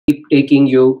taking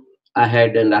you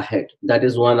ahead and ahead. That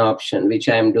is one option which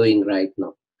I am doing right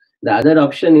now. The other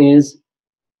option is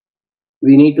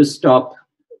we need to stop,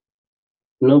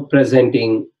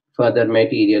 presenting further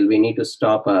material. We need to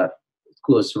stop our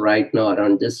course right now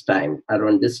around this time,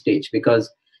 around this stage, because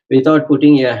without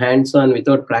putting your hands on,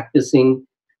 without practicing,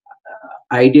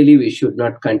 ideally we should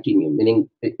not continue, meaning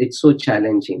it's so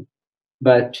challenging.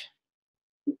 But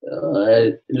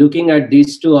looking at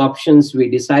these two options, we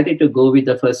decided to go with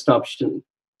the first option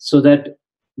so that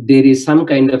there is some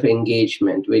kind of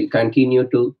engagement. We'll continue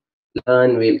to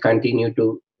learn, we'll continue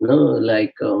to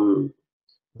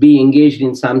be engaged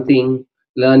in something,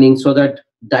 learning, so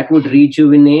that would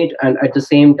rejuvenate, and at the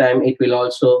same time it will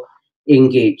also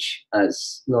engage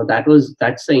us.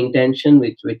 That's the intention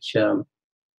with which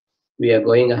we are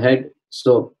going ahead.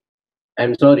 So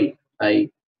I'm sorry, I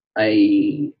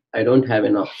don't have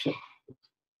an option.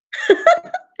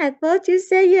 I thought you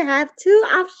said you have two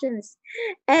options,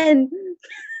 and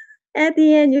at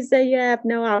the end you say you have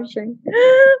no option.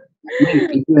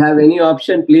 If you have any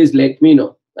option, please let me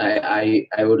know. I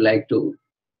would like to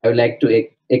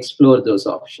explore those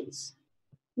options.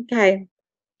 Okay.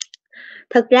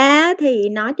 Thực ra thì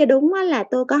nói cho đúng là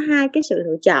tôi có hai cái sự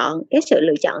lựa chọn. Cái sự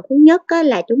lựa chọn thứ nhất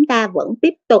là chúng ta vẫn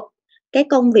tiếp tục cái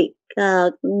công việc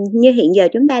như hiện giờ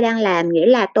chúng ta đang làm, nghĩa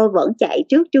là tôi vẫn chạy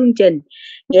trước chương trình,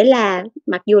 nghĩa là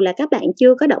mặc dù là các bạn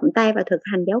chưa có động tay vào thực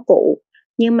hành giáo cụ,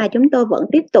 nhưng mà chúng tôi vẫn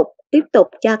tiếp tục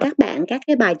cho các bạn các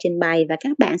cái bài trình bày, và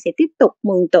các bạn sẽ tiếp tục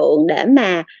mường tượng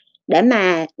để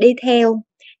mà đi theo.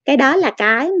 Cái đó là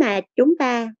cái mà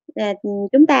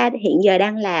chúng ta hiện giờ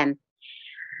đang làm.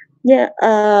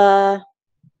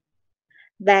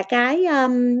 Và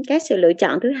cái sự lựa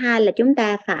chọn thứ hai là chúng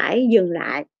ta phải dừng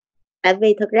lại. Tại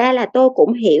vì thực ra là tôi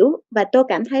cũng hiểu và tôi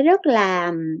cảm thấy rất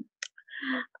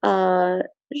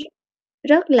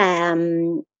là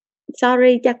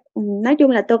sorry cho, nói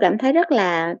chung là tôi cảm thấy rất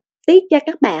là tiếc cho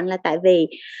các bạn, là tại vì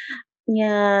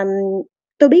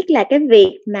tôi biết là cái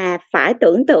việc mà phải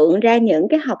tưởng tượng ra những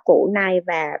cái học cụ này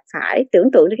và phải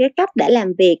tưởng tượng ra cái cách để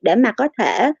làm việc để mà có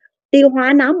thể tiêu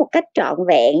hóa nó một cách trọn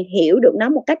vẹn, hiểu được nó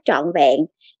một cách trọn vẹn,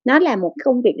 nó là một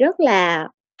công việc rất là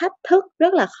thách thức,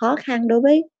 rất là khó khăn đối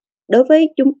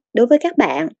với các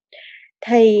bạn.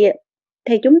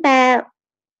 Thì chúng ta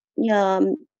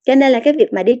cho nên là cái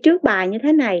việc mà đi trước bài như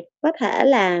thế này có thể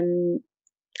là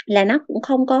nó cũng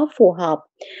không có phù hợp.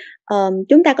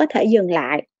 Chúng ta có thể dừng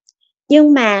lại.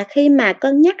 Nhưng mà khi mà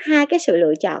cân nhắc hai cái sự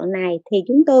lựa chọn này thì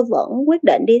chúng tôi vẫn quyết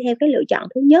định đi theo cái lựa chọn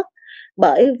thứ nhất,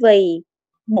 bởi vì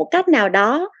một cách nào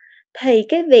đó thì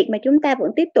cái việc mà chúng ta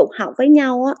vẫn tiếp tục học với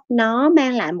nhau á, nó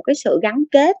mang lại một cái sự gắn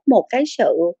kết, một cái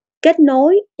sự kết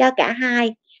nối cho cả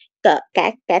hai,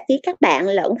 cả phía các bạn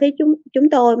lẫn phía chúng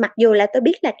tôi. Mặc dù là tôi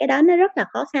biết là cái đó nó rất là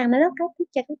khó khăn, nó rất thách thức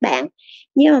cho các bạn,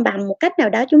 nhưng mà bằng một cách nào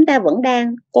đó chúng ta vẫn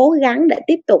đang cố gắng để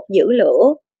tiếp tục giữ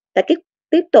lửa và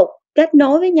tiếp tục kết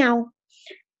nối với nhau.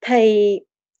 Thì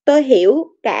tôi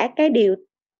hiểu cả cái điều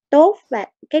tốt và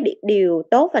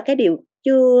cái điều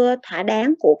chưa thỏa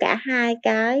đáng của cả hai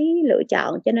cái lựa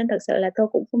chọn, cho nên thật sự là tôi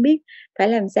cũng không biết phải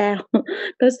làm sao.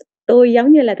 Tôi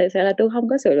giống như là thực sự là tôi không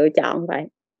có sự lựa chọn vậy.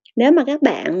 Nếu mà các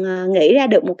bạn nghĩ ra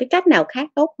được một cái cách nào khác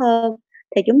tốt hơn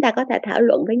thì chúng ta có thể thảo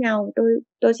luận với nhau.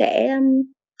 Tôi sẽ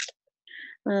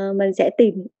mình sẽ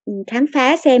khám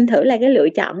phá xem thử là cái lựa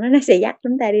chọn đó nó sẽ dắt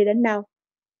chúng ta đi đến đâu.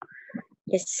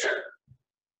 Yes.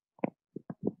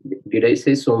 Did I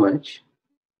say so much?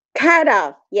 Kind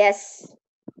of, yes.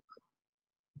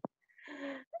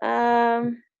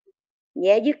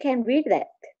 Yeah, you can read that.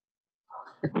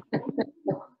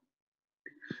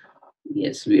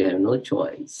 Yes, we have no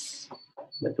choice.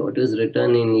 But what is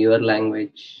written in your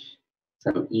language?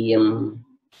 Some EM.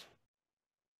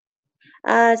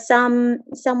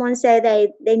 Someone said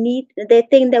they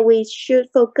think that we should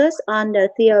focus on the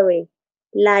theory,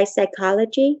 like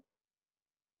psychology.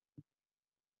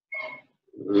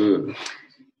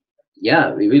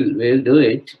 Yeah, we'll do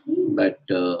it. But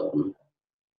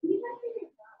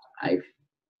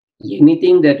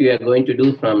anything that we are going to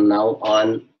do from now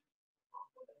on,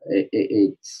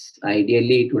 it's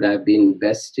ideally it would have been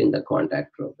best in the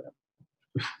contact program.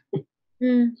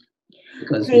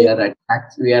 Because we are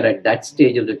at that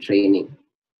stage of the training.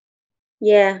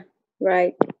 Yeah,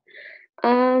 right.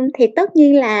 Thì tất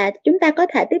nhiên là chúng ta có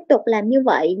thể tiếp tục làm như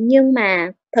vậy, nhưng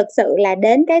mà thật sự là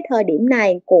đến cái thời điểm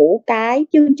này của cái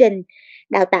chương trình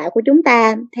đào tạo của chúng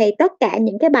ta thì tất cả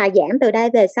những cái bài giảng từ đây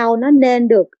về sau nó nên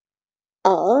được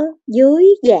ở dưới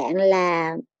dạng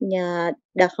là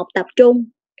đợt học tập trung,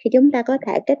 khi chúng ta có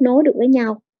thể kết nối được với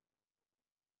nhau.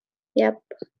 Yep.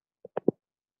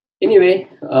 Anyway,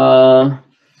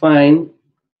 fine.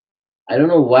 I don't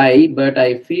know why, but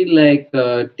I feel like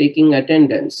taking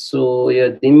attendance. So,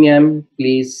 Dimyam,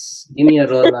 please give me a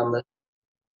roll number.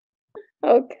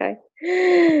 Ok.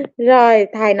 Rồi,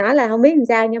 thầy nói là không biết làm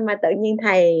sao nhưng mà tự nhiên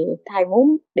thầy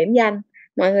muốn điểm danh.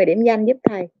 Mọi người điểm danh giúp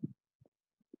thầy.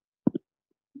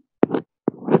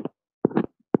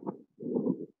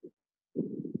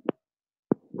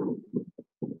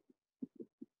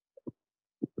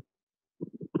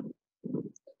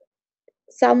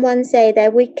 Someone say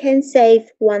that we can save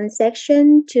one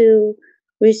section to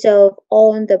resolve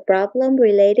all the problem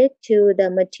related to the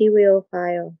material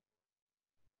file.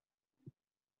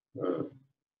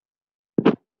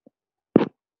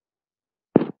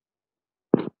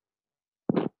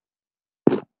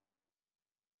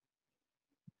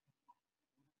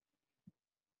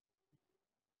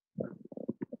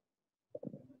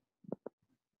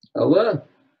 Over.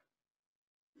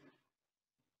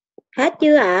 Hết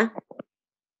chưa ạ?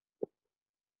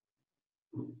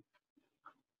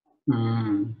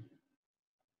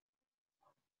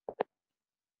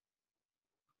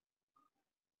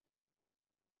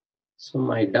 So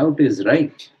my doubt is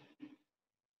right.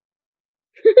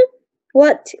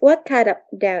 What kind of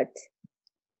doubt?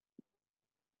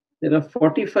 There are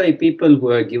 45 people who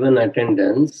are given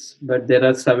attendance, but there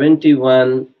are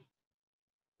 71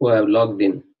 who have logged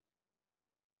in.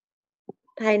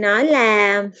 Thầy nói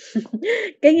là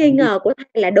cái nghi ngờ của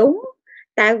thầy là đúng.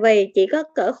 Tại vì chỉ có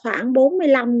cỡ khoảng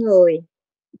 45 người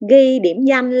ghi điểm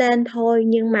danh lên thôi.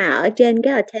 Nhưng mà ở trên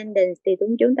cái attendance thì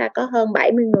chúng ta có hơn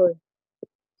 70 người.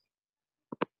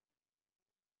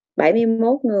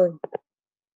 71 người.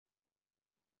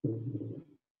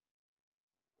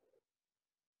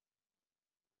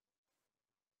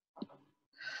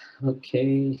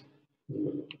 Okay.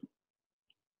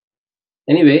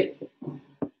 Anyway,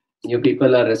 you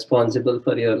people are responsible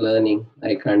for your learning.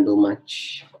 I can't do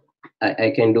much.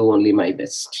 I can do only my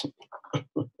best.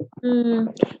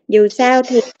 Dù sao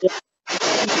thì trách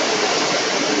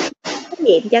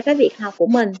nhiệm cho cái việc học của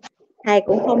mình. Thầy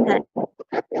cũng không thể.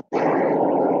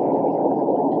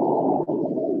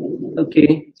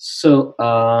 Okay, so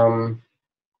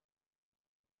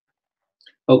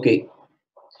okay.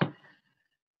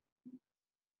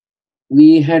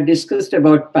 We had discussed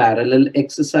about parallel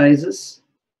exercises.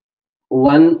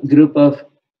 One group of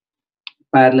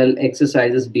parallel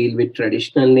exercises deal with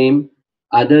traditional name.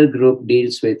 Other group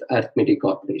deals with arithmetic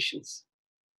operations.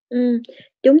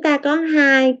 Chúng ta có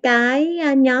hai cái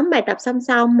nhóm bài tập song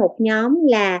song. Một nhóm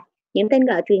là những tên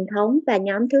gọi truyền thống và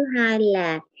nhóm thứ hai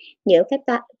là những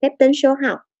phép tính số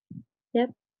học. Yep.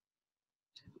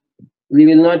 We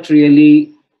will not really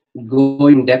go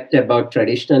in depth about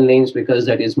traditional names because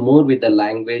that is more with the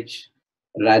language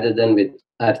rather than with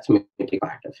arithmetic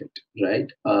part of it, right?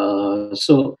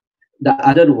 So the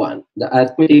other one, the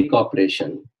arithmetic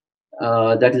operation,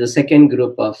 that is the second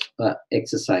group of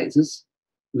exercises.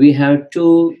 We have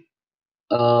two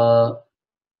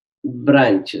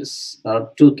branches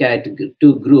or two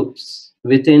groups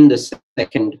within the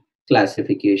second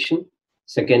classification,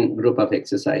 second group of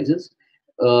exercises.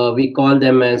 We call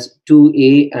them as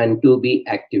 2A and 2B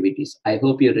activities. I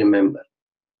hope you remember.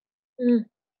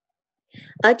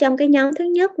 Ở trong cái nhóm thứ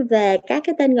nhất về các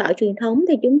cái tên gọi truyền thống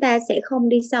thì chúng ta sẽ không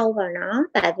đi sâu vào nó,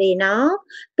 tại vì nó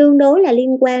tương đối là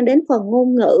liên quan đến phần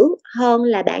ngôn ngữ hơn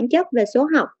là bản chất về số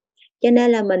học, cho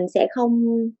nên là mình sẽ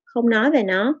không nói về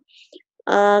nó.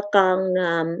 Còn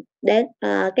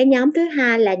cái nhóm thứ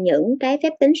hai là những cái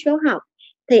phép tính số học,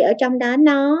 thì ở trong đó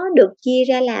nó được chia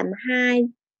ra làm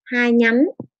hai nhánh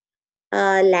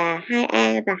là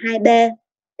 2A và 2B.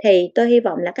 Thì tôi hy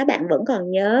vọng là các bạn vẫn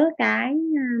còn nhớ cái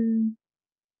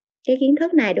kiến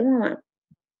thức này đúng không ạ?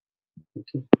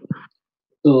 Okay.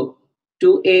 So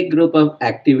 2A group of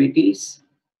activities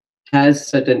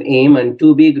has certain aim and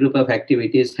 2B group of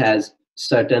activities has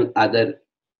certain other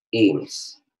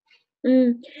aims.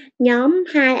 Nhóm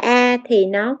 2A thì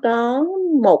nó có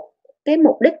một cái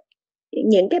mục đích,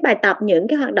 những cái bài tập, những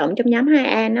cái hoạt động trong nhóm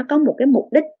 2A nó có một cái mục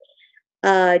đích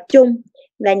chung,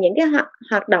 và những cái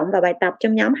hoạt động và bài tập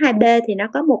trong nhóm 2B thì nó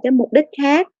có một cái mục đích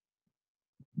khác.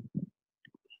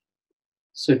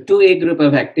 So 2A group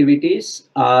of activities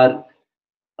are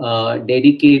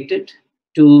dedicated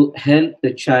to help the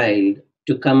child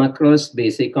to come across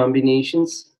basic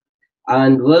combinations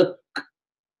and work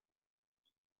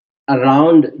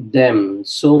around them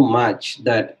so much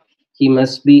that he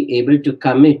must be able to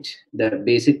commit the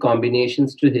basic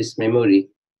combinations to his memory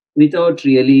without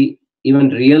really even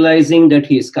realizing that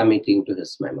he is committing to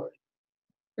his memory.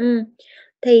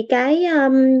 Thì cái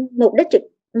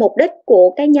mục đích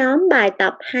của cái nhóm bài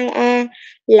tập 2A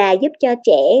là giúp cho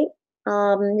trẻ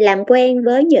làm quen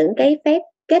với những cái phép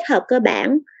kết hợp cơ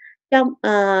bản trong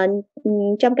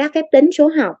các phép tính số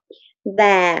học.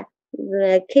 Và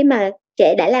khi mà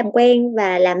trẻ đã làm quen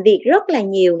và làm việc rất là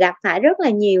nhiều, gặp phải rất là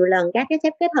nhiều lần các cái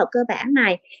phép kết hợp cơ bản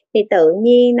này, thì tự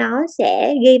nhiên nó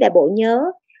sẽ ghi vào bộ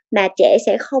nhớ, mà trẻ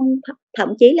sẽ không,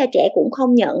 thậm chí là trẻ cũng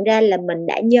không nhận ra là mình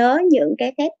đã nhớ những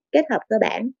cái phép kết hợp cơ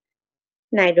bản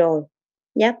này rồi.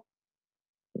 Yep.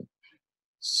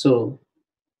 So,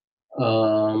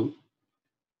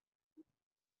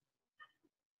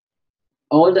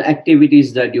 all the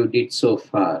activities that you did so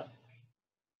far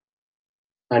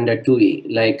under 2A,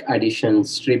 like addition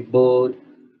stripboard,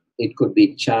 it could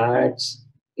be charts,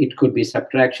 it could be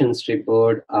subtraction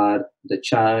stripboard or the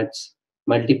charts,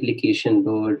 multiplication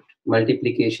board,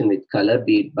 multiplication with color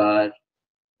bead bar,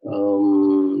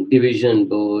 division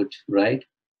board, right?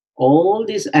 All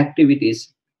these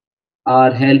activities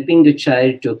are helping the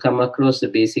child to come across the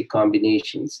basic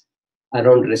combinations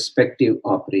around respective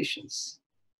operations.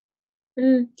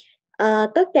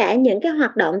 Tất cả những cái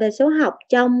hoạt động về số học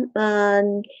trong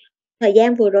thời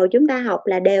gian vừa rồi chúng ta học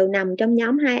là đều nằm trong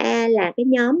nhóm 2A, là cái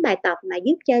nhóm bài tập mà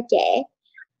giúp cho trẻ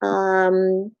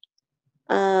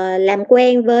làm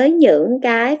quen với những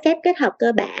cái phép kết hợp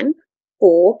cơ bản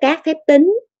của các phép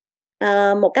tính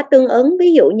một cách tương ứng.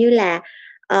 Ví dụ như là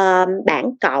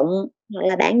bảng cộng, hoặc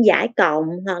là bảng giải cộng,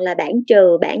 hoặc là bảng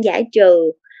trừ, bảng giải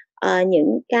trừ,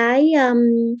 những cái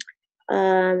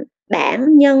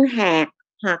bảng nhân hạt,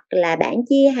 hoặc là bảng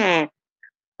chia hạt.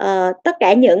 Tất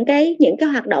cả những cái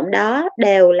hoạt động đó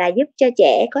đều là giúp cho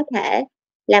trẻ có thể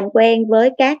làm quen với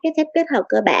các cái phép kết hợp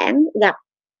cơ bản,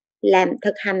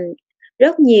 thực hành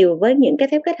rất nhiều với những cái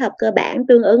phép kết hợp cơ bản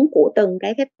tương ứng của từng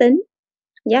cái phép tính.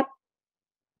 Yep.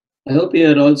 I hope you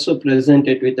are also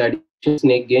presented with addition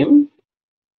snake game.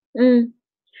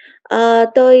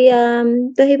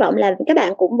 Tôi hy vọng là các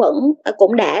bạn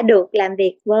cũng đã được làm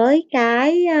việc với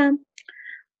cái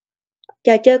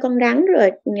trò chơi con rắn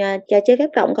rồi, trò chơi phép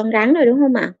cộng con rắn rồi, đúng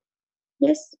không ạ?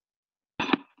 Yes.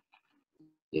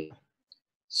 Yeah.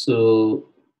 So,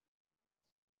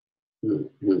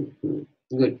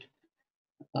 good.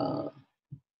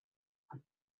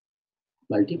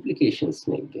 Multiplication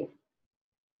snake game.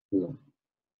 No.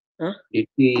 Huh? Did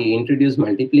we introduce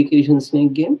multiplication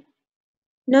snake game?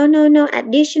 No.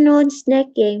 Additional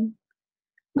snake game.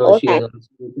 No, she has also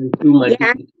written 2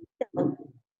 multiplication.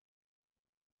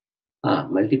 Yeah.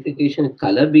 Multiplication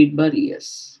color bead bar,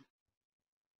 yes.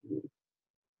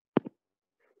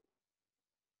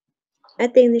 I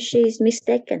think she is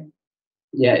mistaken.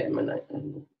 Yeah, I know.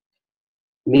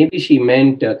 Maybe she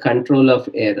meant control of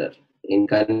error. In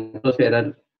control of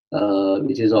error,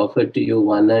 which is offered to you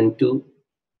 1 and 2.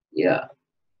 Yeah,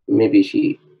 maybe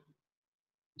she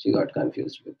got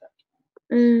confused with that.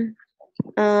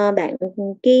 Bạn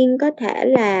Kiên có thể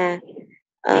là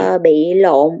bị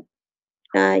lộn.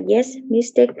 Yes,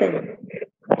 mistaken.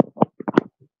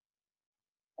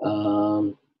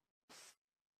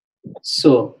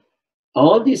 So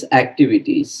all these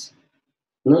activities,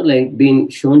 like being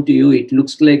shown to you, it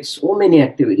looks like so many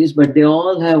activities, but they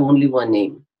all have only one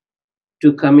aim: to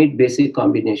commit basic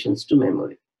combinations to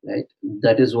memory, right?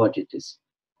 That is what it is.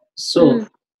 So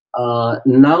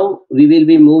now we will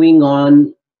be moving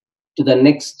on to the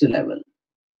next level.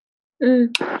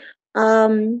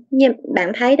 Như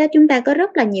bạn thấy đó, chúng ta có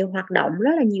rất là nhiều hoạt động,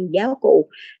 rất là nhiều giáo cụ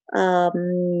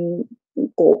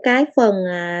của cái phần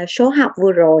số học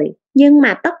vừa rồi, nhưng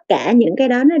mà tất cả những cái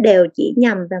đó nó đều chỉ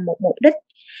nhằm vào một mục đích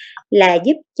là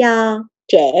giúp cho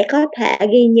trẻ có thể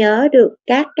ghi nhớ được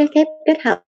các cái phép kết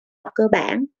hợp cơ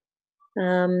bản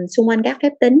xung quanh các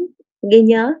phép tính, ghi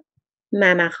nhớ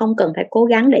mà không cần phải cố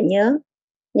gắng để nhớ.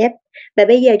 Yep. Và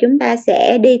bây giờ chúng ta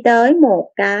sẽ đi tới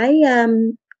một cái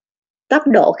cấp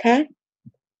độ khác.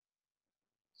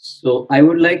 So I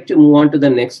would like to move on to the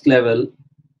next level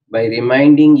by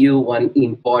reminding you one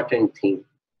important thing.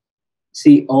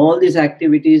 See, all these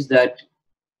activities that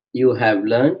you have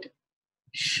learned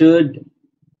should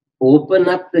open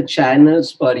up the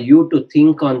channels for you to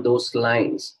think on those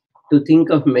lines, to think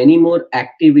of many more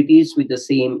activities with the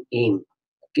same aim.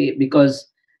 Okay, because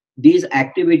these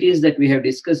activities that we have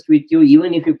discussed with you,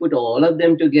 even if you put all of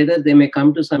them together, they may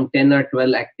come to some 10 or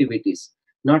 12 activities,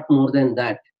 not more than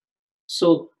that.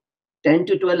 So 10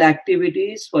 to 12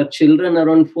 activities for children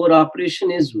around 4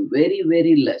 operation is very,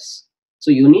 very less.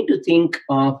 So you need to think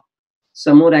of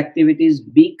some more activities,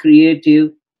 be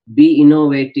creative, be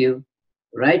innovative,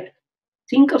 right?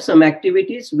 Think of some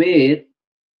activities where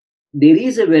there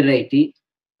is a variety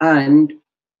and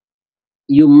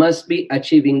you must be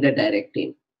achieving the direct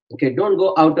aim. Okay, don't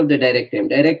go out of the direct aim.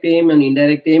 Direct aim and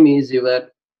indirect aim is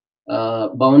your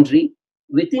boundary.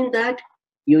 Within that,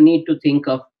 you need to think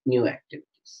of new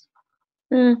activities.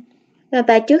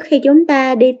 Và trước khi chúng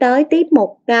ta đi tới tiếp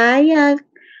một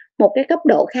cái cấp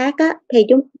độ khác á,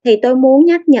 thì tôi muốn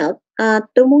nhắc nhở,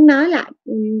 tôi muốn nói lại,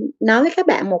 nói với các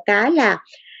bạn một cái là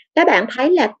các bạn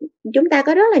thấy là chúng ta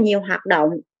có rất là nhiều hoạt động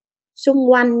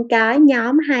xung quanh cái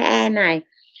nhóm 2A này,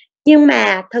 nhưng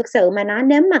mà thực sự mà nói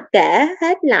nếu mà kể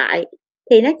hết lại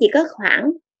thì nó chỉ có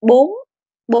khoảng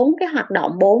 4 cái hoạt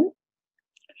động,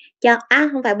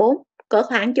 không phải 4, cỡ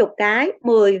khoảng chục cái,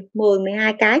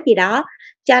 12 cái gì đó,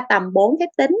 cho tầm 4 phép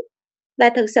tính. Và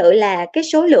thực sự là cái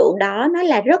số lượng đó nó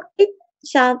là rất ít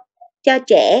cho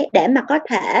trẻ để mà có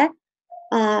thể,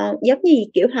 giống như,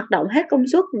 kiểu, hoạt động hết công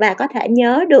suất và có thể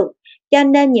nhớ được. Cho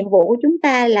nên nhiệm vụ của chúng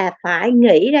ta là phải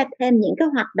nghĩ ra thêm những cái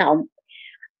hoạt động,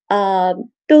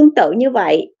 tương tự như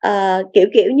vậy,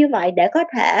 kiểu như vậy để có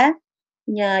thể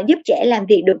giúp trẻ làm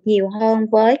việc được nhiều hơn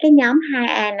với cái nhóm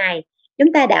 2A này.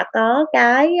 Chúng ta đã có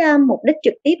cái, mục đích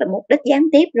trực tiếp và mục đích gián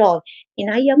tiếp rồi, thì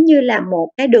nó giống như là một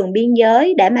cái đường biên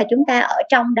giới để mà chúng ta ở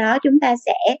trong đó chúng ta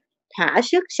sẽ thỏa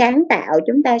sức sáng tạo,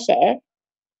 chúng ta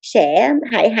sẽ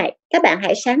các bạn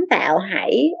hãy sáng tạo,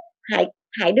 hãy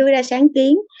hãy đưa ra sáng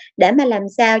kiến để mà làm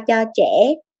sao cho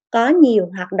trẻ có nhiều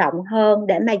hoạt động hơn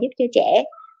để mà giúp cho trẻ,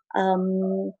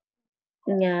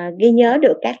 ghi nhớ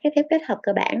được các cái phép kết hợp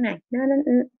cơ bản này. Nó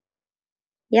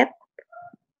Yep.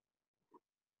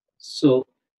 So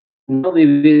now we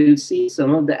will see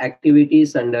some of the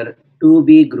activities under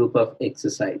 2B group of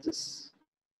exercises.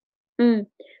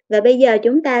 Và bây giờ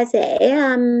chúng ta sẽ,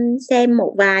 xem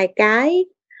một vài cái,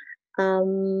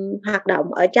 hoạt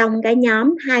động ở trong cái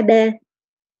nhóm 2B.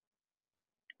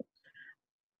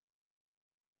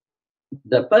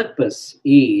 The purpose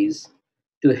is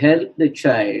to help the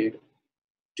child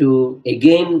to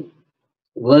again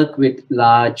work with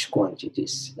large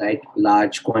quantities, right?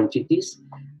 Large quantities,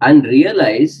 and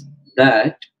realize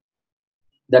that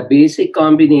the basic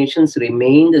combinations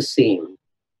remain the same,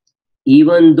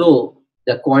 even though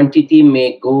the quantity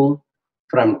may go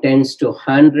from tens to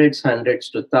hundreds,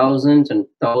 hundreds to thousands, and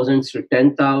thousands to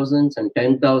 10,000s, and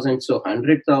 10,000s to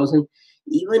 100,000.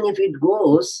 Even if it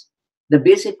goes, the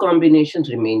basic combinations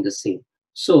remain the same.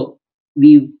 So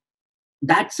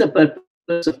that's the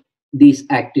purpose of these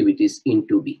activities in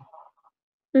 2B.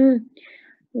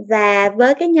 Và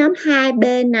với cái nhóm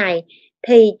 2B này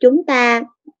thì chúng ta,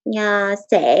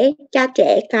 sẽ cho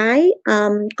trẻ cái,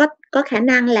 có khả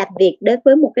năng làm việc đối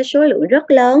với một cái số lượng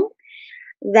rất lớn.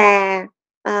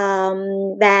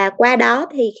 Và qua đó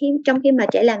thì trong khi mà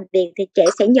trẻ làm việc thì trẻ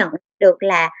sẽ nhận được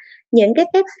là những cái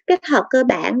phép kết hợp cơ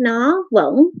bản nó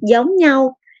vẫn giống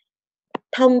nhau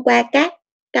thông qua các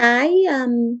cái,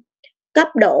 cấp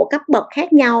bậc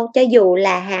khác nhau, cho dù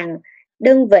là hàng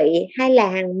đơn vị hay là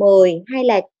hàng 10, hay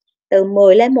là từ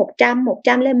 10 lên 100,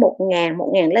 100 lên 1.000,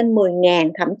 1.000 lên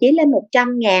 10.000, thậm chí lên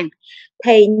 100.000.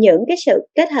 Thì những cái sự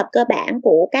kết hợp cơ bản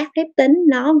của các phép tính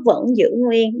nó vẫn giữ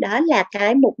nguyên. Đó là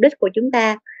cái mục đích của chúng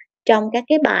ta trong các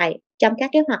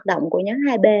cái hoạt động của nhóm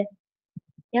 2B.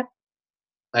 Yep.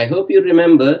 I hope you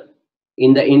remember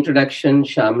in the introduction,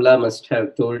 Shamla must have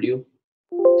told you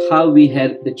how we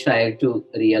help the child to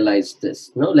realize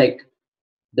this. Like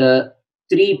the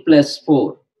 3 plus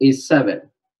 4 is 7,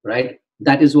 right?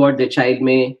 That is what the child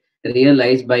may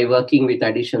realize by working with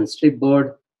addition stripboard,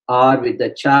 or with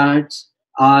the charts,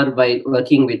 or by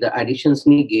working with the addition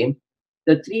sneak game.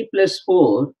 The 3 plus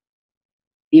 4,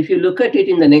 if you look at it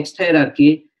in the next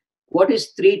hierarchy, what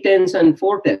is 3 tens and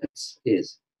 4 tens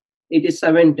is? It is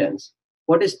 7 tens.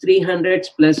 What is 300s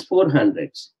plus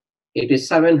 400s? It is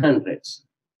 700s.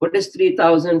 What is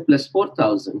 3,000 plus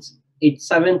 4,000s? It's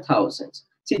 7,000s.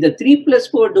 See, the 3 plus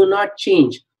 4 do not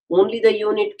change. Only the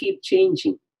unit keep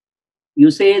changing.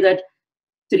 You say that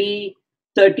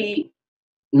 330,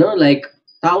 like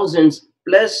thousands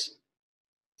plus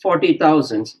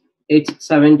 40,000s, it's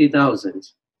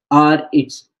 70,000s. Or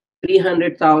it's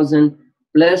 300,000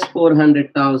 plus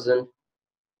 400,000,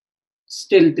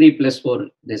 still 3 plus 4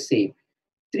 the same.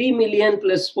 3 million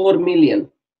plus 4 million,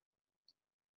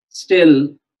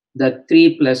 still the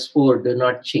 3 plus 4 do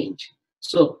not change.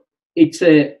 So it's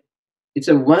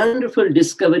a wonderful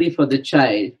discovery for the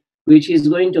child, which he's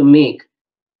going to make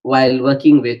while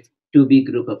working with 2B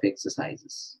group of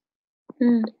exercises.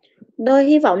 Tôi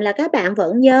hy vọng là các bạn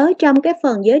vẫn nhớ trong cái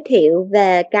phần giới thiệu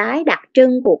về cái đặc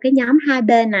trưng của cái nhóm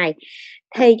 2B này,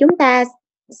 thì chúng ta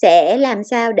sẽ làm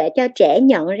sao để cho trẻ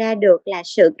nhận ra được là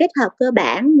sự kết hợp cơ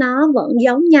bản nó vẫn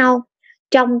giống nhau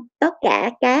trong tất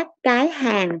cả các cái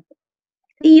hàng.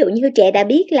 Ví dụ như trẻ đã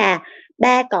biết là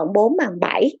 3 cộng 4 bằng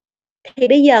 7, thì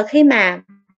bây giờ khi mà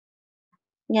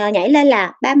nhảy lên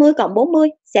là 30 cộng 40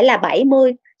 sẽ là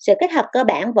 70, sự kết hợp cơ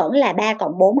bản vẫn là 3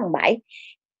 cộng 4 bằng 7.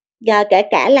 Và kể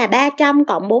cả là 300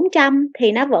 cộng 400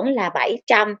 thì nó vẫn là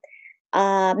 700.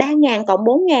 3.000 cộng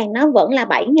 4.000 nó vẫn là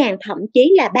 7.000, thậm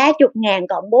chí là 30.000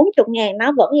 cộng 40.000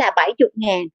 nó vẫn là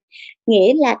 70.000.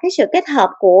 Nghĩa là cái sự kết hợp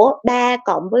của 3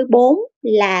 cộng với 4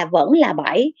 là vẫn là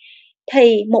 7.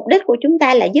 Thì mục đích của chúng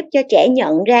ta là giúp cho trẻ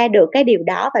nhận ra được cái điều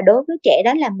đó, và đối với trẻ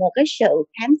đó là một cái sự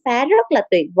khám phá rất là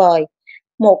tuyệt vời,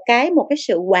 một cái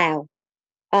sự wow.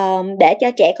 Để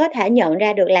cho trẻ có thể nhận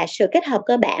ra được là sự kết hợp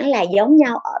cơ bản là giống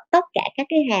nhau ở tất cả các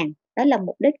cái hàng. Đó là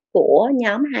mục đích của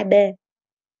nhóm 2B.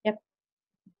 Yep.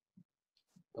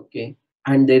 Okay.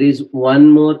 And there is one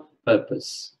more purpose,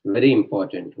 very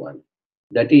important one.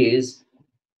 That is,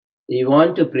 you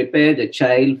want to prepare the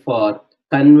child for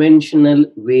conventional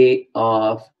way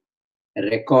of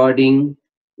recording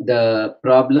the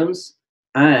problems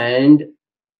and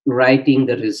writing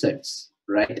the results,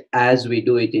 right? As we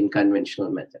do it in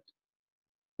conventional method.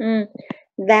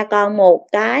 Và còn một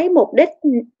cái mục đích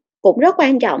cũng rất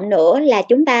quan trọng nữa là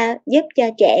chúng ta giúp cho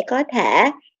trẻ có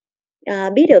thể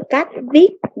biết được cách viết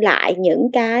lại những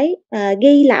cái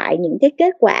ghi lại những cái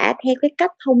kết quả theo cái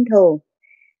cách thông thường.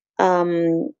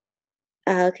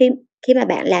 Khi mà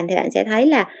bạn làm thì bạn sẽ thấy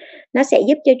là nó sẽ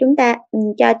giúp cho chúng ta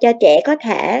cho trẻ có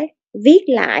thể viết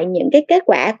lại những cái kết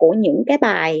quả của những cái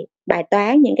bài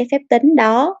toán, những cái phép tính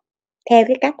đó theo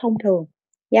cái cách thông thường.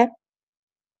 Yeah.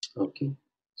 Okay.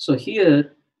 So here,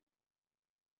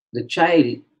 the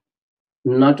child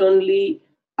not only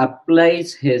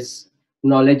applies his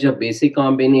knowledge of basic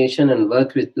combination and work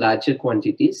with larger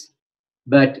quantities,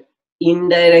 but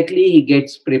indirectly he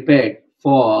gets prepared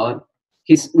for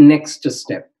his next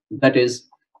step. That is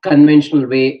conventional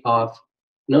way of,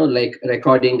 like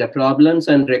recording the problems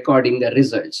and recording the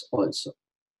results also.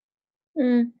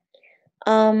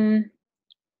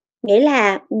 Nghĩa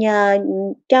là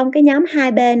trong cái nhóm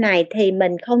 2B này thì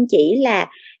mình không chỉ là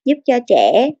giúp cho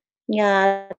trẻ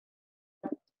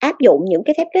áp dụng những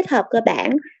cái phép kết hợp cơ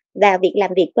bản và việc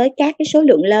làm việc với các cái số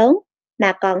lượng lớn,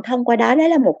 mà còn thông qua đó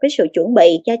là một cái sự chuẩn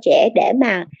bị cho trẻ để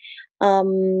mà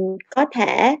có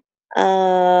thể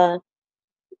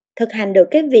thực hành được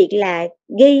cái việc là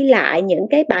ghi lại những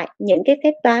cái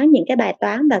phép toán, những cái bài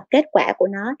toán và kết quả của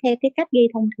nó theo cái cách ghi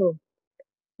thông thường.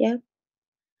 Yeah.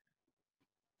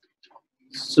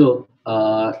 So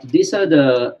these are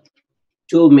the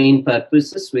two main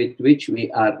purposes with which we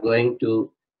are going to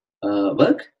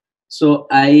work. So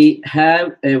I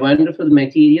have a wonderful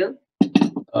material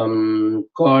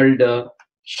called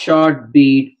short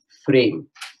bead frame.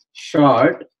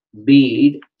 Short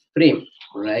bead frame,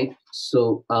 right?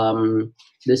 So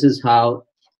this is how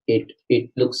it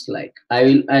looks like.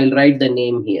 I'll write the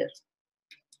name here.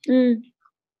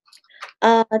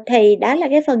 Thì đó là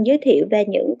cái phần giới thiệu về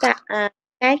những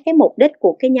cái mục đích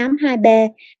của cái nhóm 2B.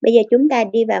 Bây giờ chúng ta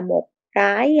đi vào một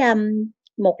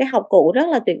cái học cụ rất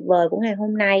là tuyệt vời của ngày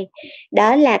hôm nay.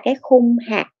 Đó là cái khung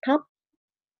hạt thóc.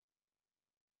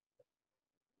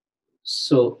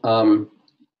 So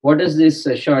what does this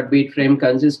short bead frame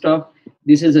consist of?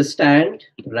 This is a stand,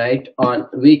 right, on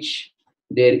which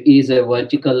there is a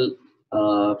vertical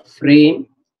frame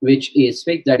which is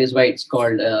fixed. That is why it's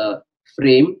called a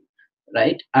frame,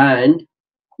 right? And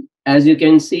as you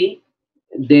can see,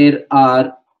 there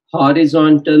are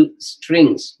horizontal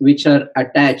strings which are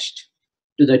attached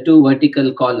to the two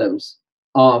vertical columns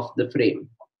of the frame.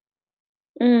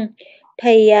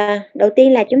 Thì đầu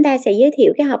tiên là chúng ta sẽ giới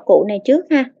thiệu cái học cụ này trước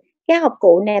ha. Cái học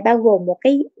cụ này bao gồm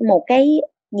một cái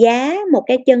giá, một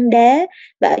cái chân đế,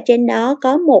 và ở trên đó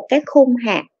có một cái khung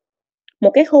hạt.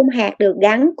 Một cái khung hạt được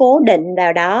gắn cố định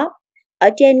vào đó. Ở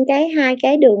trên hai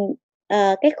cái đường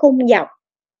cái khung dọc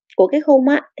của cái khung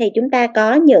á, thì chúng ta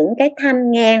có những cái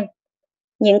thanh ngang.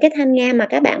 Những cái thanh ngang mà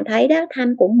các bạn thấy đó,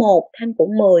 thanh của 1, thanh của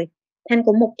 10, thanh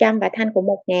của 100 và thanh của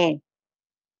 1000.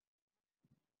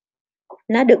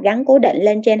 Nó được gắn cố định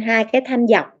lên trên hai cái thanh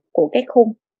dọc của cái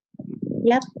khung.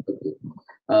 Yep.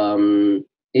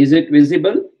 Is it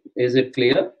visible? Is it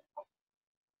clear?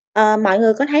 Mọi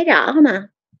người có thấy rõ không ạ?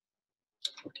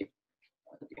 Okay.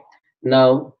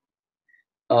 Now,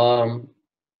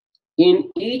 in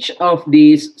each of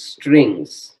these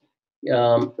strings,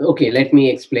 okay, let me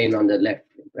explain on the left,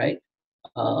 right?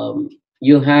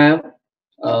 You have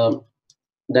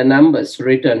the numbers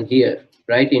written here,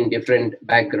 right, in different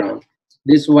background.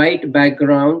 This white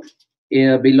background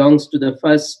belongs to the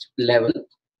first level.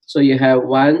 So you have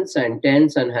ones and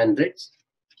tens and hundreds.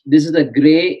 This is the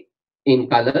gray in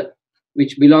color,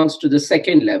 which belongs to the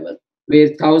second level, where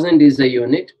 1000 is the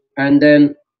unit, and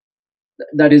then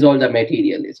that is all the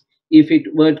material is. If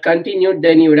it were continued,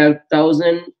 then you would have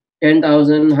 1000,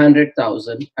 10,000,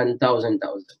 100,000, and 1,000.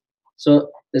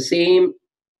 So the same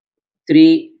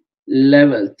three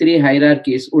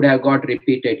hierarchies would have got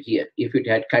repeated here if it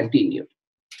had continued.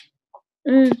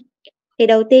 Thì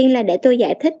đầu tiên là để tôi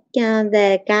giải thích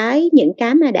về những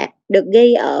cái mà đã được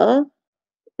ghi ở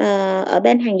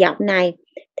bên hàng dọc này.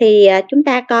 Thì chúng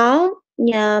ta có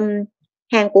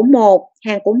hàng của 1,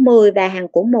 hàng của 10 và hàng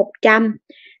của 100.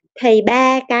 Thì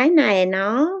ba cái này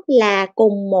nó là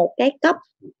cùng một cái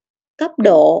cấp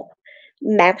độ.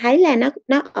 Bạn thấy là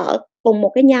nó ở cùng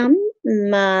một cái nhóm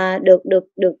mà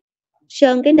được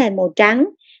sơn cái nền màu trắng.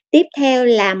 Tiếp theo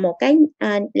là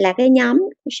là cái nhóm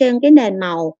sơn cái nền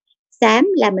màu xám,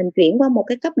 là mình chuyển qua một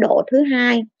cái cấp độ thứ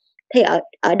hai. Thì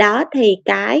ở đó thì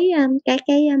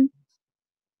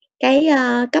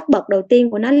cấp bậc đầu tiên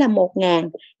của nó là 1.000.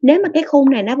 Nếu mà cái khung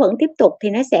này nó vẫn tiếp tục thì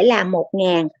nó sẽ là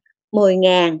 1.000,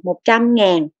 10.000,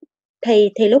 100.000.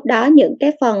 Thì lúc đó những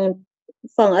cái phần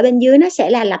ở bên dưới nó sẽ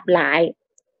là lặp lại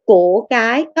của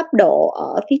cái cấp độ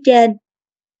ở phía trên.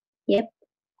 Yep.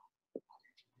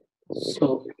 So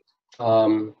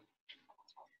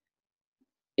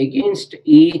against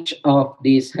each of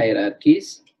these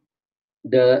hierarchies,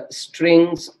 the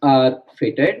strings are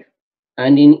fitted,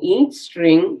 and in each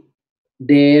string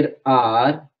there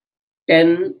are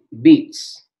 10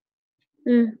 beats.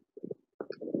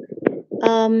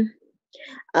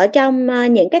 Ở trong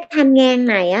những cái thanh ngang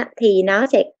này á, thì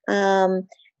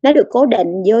nó được cố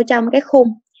định vô trong cái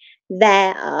khung,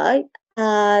 và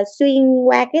xuyên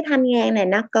qua cái thanh ngang này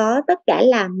nó có tất cả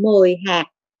là 10 hạt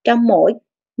trong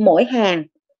mỗi hàng.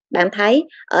 Bạn thấy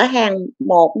ở hàng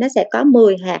 1 nó sẽ có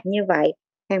 10 hạt như vậy,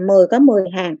 hàng 10 có 10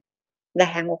 hạt và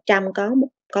hàng 100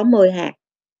 có 10 hạt.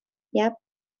 Yep.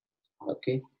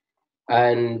 Okay.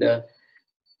 And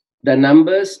the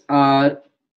numbers are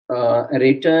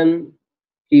written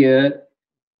here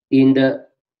in the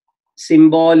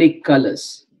symbolic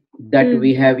colors that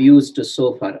we have used so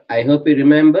far. I hope you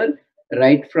remember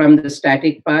right from the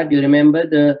static part. You remember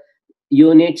the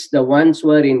units, the ones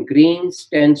were in greens,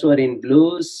 tens were in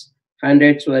blues,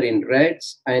 hundreds were in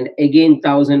reds, and again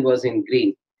 1000 was in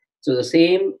green. So the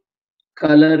same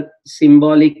color,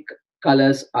 symbolic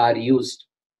colors are used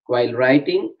while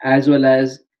writing, as well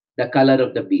as the color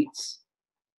of the beads.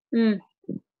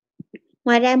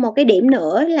 Ngoài ra một cái điểm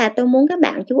nữa là tôi muốn các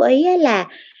bạn chú ý là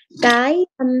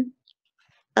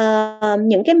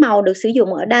những cái màu được sử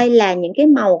dụng ở đây là những cái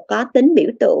màu có tính biểu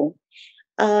tượng.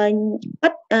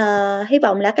 Hy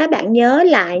vọng là các bạn nhớ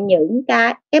lại những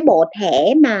cái bộ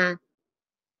thẻ mà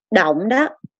động đó,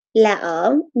 là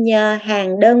ở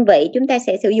hàng đơn vị chúng ta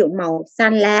sẽ sử dụng màu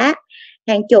xanh lá,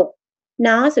 hàng chục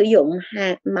nó sử dụng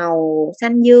màu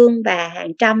xanh dương, và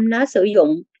hàng trăm nó sử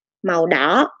dụng màu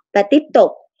đỏ, và tiếp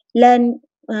tục lên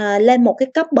một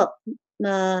cái cấp bậc,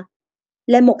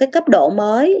 lên một cái cấp độ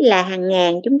mới là hàng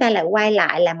ngàn chúng ta lại quay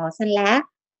lại là màu xanh lá.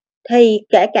 Thì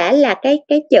kể cả là cái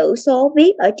chữ số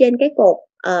viết ở trên cái cột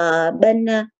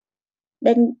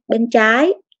bên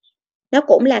trái nó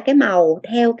cũng là cái màu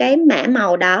theo cái mã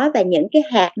màu đó, và những cái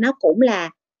hạt nó cũng là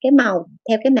cái màu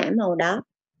theo cái mã màu đó.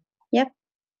 Yep.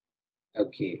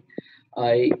 Okay.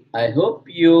 I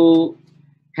hope you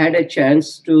had a chance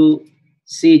to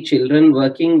see children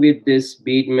working with this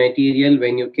bead material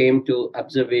when you came to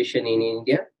observation in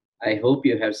India. I hope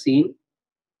you have seen.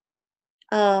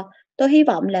 Tôi hy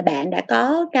vọng là bạn đã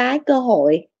có cái cơ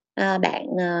hội bạn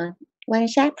quan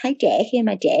sát thấy trẻ khi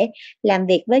mà trẻ làm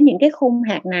việc với những cái khung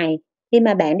hạt này khi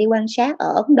mà bạn đi quan sát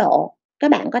ở Ấn Độ.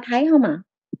 Các bạn có thấy không ạ?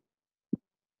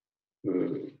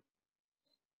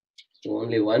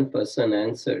 Only one person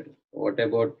answered. What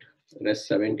about the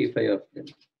rest 75 of them?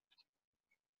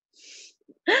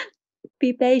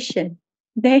 Be patient.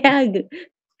 They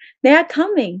are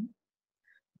coming.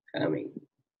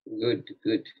 Good.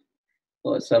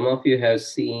 Some of you have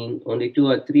seen, only 2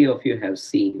 or 3 of you have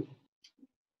seen.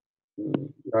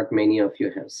 Not many of you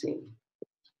have seen.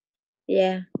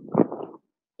 Yeah.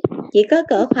 Chỉ có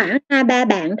cỡ khoảng 2-3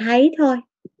 bạn thấy thôi,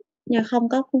 nhưng không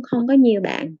có nhiều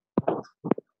bạn.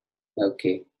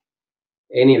 Okay.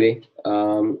 Anyway,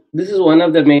 this is one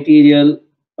of the material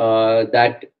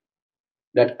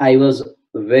that I was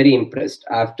very impressed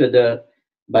after the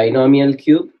binomial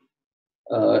cube.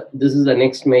 This is the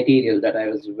next material that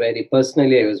I was very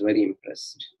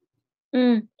impressed.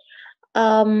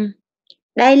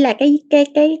 Đây là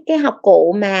cái học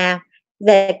cụ mà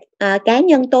về cá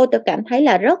nhân tôi cảm thấy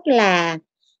là rất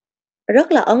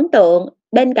là ấn tượng.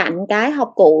 Bên cạnh cái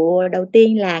học cụ đầu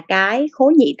tiên là cái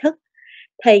khối nhị thức,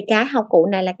 thì cái học cụ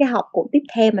này là cái học cụ tiếp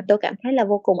theo mà tôi cảm thấy là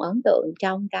vô cùng ấn tượng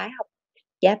trong cái học.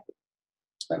 Yep.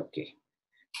 Okay.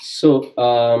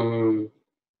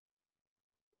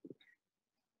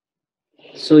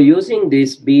 So using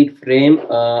this bead frame,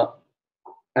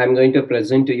 I'm going to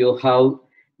present to you how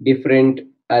different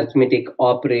arithmetic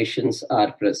operations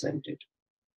are presented.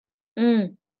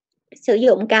 sử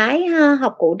dụng cái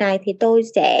học cụ này thì tôi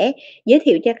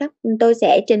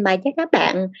sẽ trình bày cho các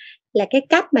bạn là cái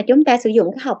cách mà chúng ta sử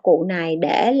dụng cái học cụ này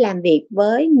để làm việc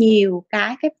với nhiều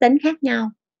cái phép tính khác nhau.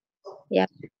 Dạ.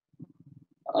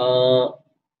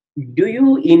 Do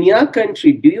you, in your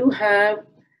country, do you have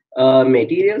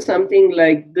material something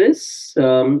like this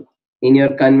in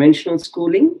your conventional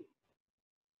schooling?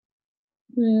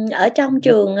 Ở trong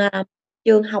trường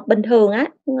học bình thường á,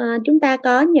 chúng ta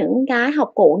có những cái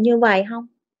học cụ như vậy không?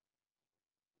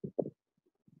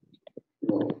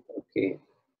 No. Okay.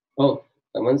 Oh,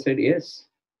 someone said yes.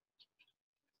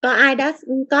 Có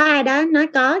ai đó nói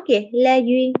có kìa, Lê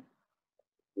Duyên.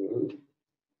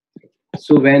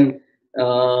 So when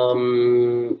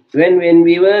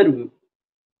we were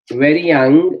very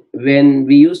young, when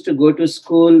we used to go to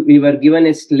school, we were given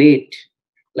a slate.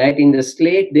 Right, in the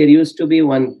slate there used to be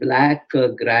one black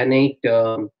granite,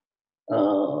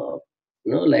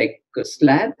 like a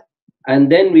slab, and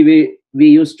then we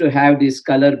used to have these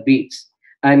color beads,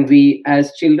 and we,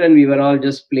 as children, we were all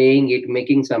just playing it,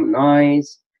 making some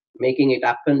noise, making it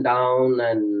up and down,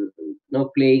 and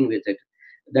playing with it.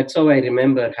 That's how I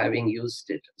remember having used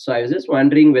it. So I was just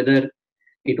wondering whether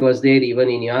it was there even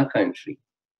in your country.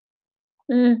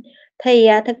 Thì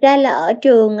thực ra là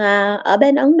ở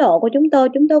bên Ấn Độ của chúng tôi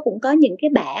cũng có những cái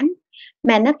bảng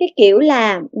mà nó cái kiểu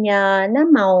là nó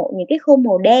màu, những cái khung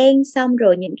màu đen, xong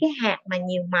rồi những cái hạt mà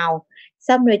nhiều màu,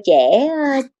 xong rồi trẻ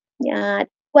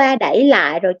qua đẩy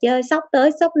lại rồi chơi xốc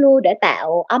tới xốc lui để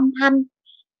tạo âm thanh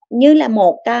như là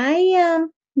một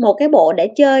cái bộ để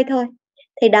chơi thôi.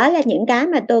 Thì đó là những cái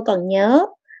mà tôi còn nhớ.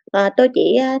 Tôi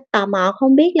chỉ tò mò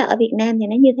không biết là ở Việt Nam thì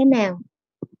nó như thế nào.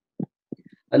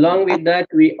 Along with that,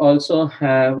 we also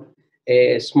have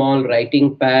a small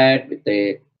writing pad with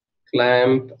a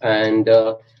clamp and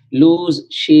loose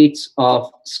sheets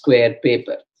of square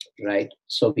paper, right?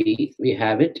 So we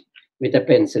have it with a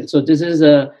pencil. So this is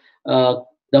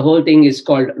the whole thing is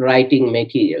called writing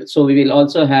material. So we will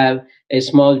also have a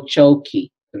small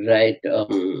chowki, right,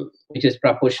 which is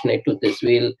proportionate to this.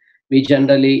 We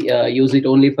generally use it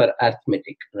only for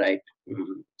arithmetic, right?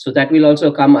 So that will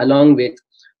also come along with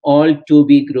all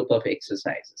 2B group of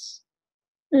exercises.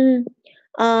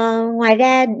 Ngoài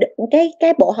ra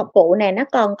cái bộ học cụ này nó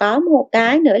còn có một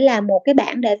cái nữa là một cái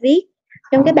bảng để viết.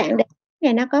 Trong cái bảng để viết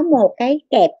này nó có một cái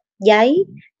kẹp giấy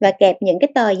và kẹp những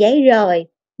cái tờ giấy rời.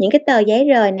 Những cái tờ giấy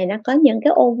rời này nó có những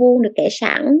cái ô vuông được kẻ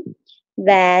sẵn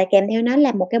và kèm theo nó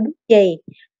là một cái bút chì.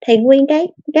 Thì nguyên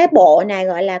cái bộ này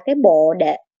gọi là cái bộ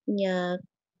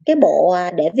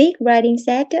để viết writing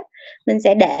set á, mình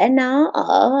sẽ để nó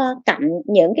ở cạnh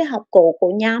những cái học cụ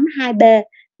của nhóm 2B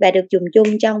và được dùng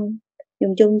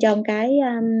chung trong cái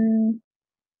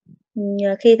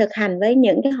khi thực hành với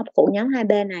những cái học cụ nhóm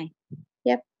 2B này.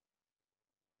 Yep.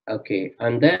 Okay,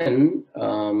 and then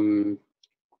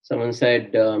someone said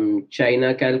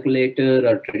China calculator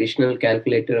or traditional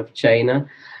calculator of China.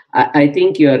 I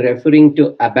think you are referring to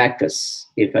abacus,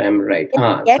 if I am right.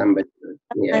 Yes. Somebody,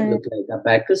 look like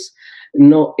abacus.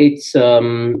 No, it's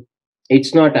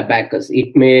not abacus.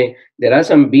 There are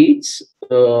some beads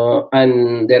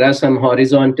and there are some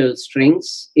horizontal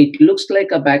strings. It looks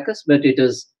like abacus, but it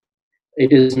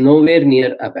is nowhere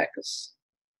near abacus.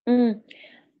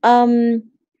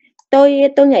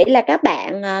 Tôi nghĩ là các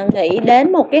bạn nghĩ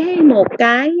đến một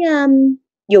cái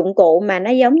dụng cụ mà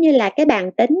nó giống như là cái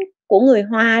bàn tính của người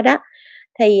Hoa đó.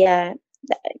 Thì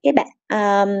cái bạn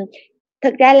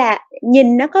thực ra là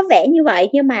nhìn nó có vẻ như vậy,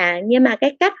 nhưng mà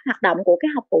cái cách hoạt động của cái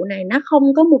học cụ này nó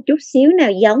không có một chút xíu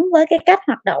nào giống với cái cách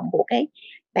hoạt động của cái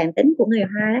bàn tính của người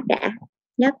Hoa đó cả.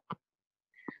 Yep.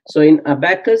 So in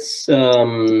abacus,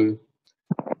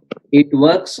 it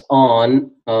works on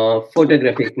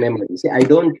photographic memory. See, I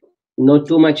don't know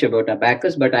too much about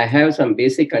abacus, but I have some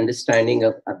basic understanding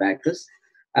of abacus.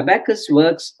 Abacus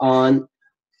works on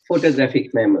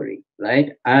photographic memory,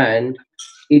 right? And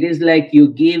it is like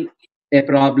you give a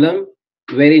problem,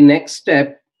 very next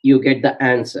step you get the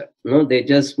answer. They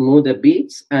just move the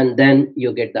beats and then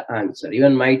you get the answer.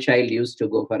 Even my child used to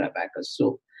go for abacus,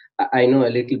 so I know a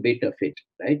little bit of it,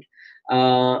 right?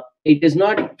 It is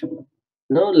not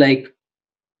like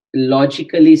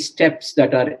logically steps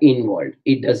that are involved.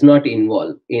 It does not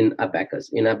involve in abacus.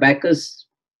 In abacus,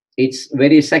 its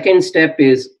very second step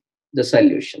is the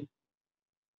solution.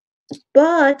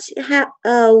 But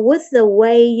with the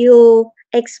way you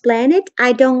explain it,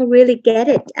 I don't really get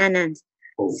it, Anand.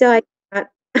 So I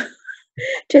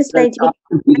translate.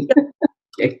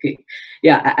 Okay.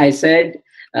 Yeah, I said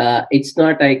it's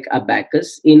not like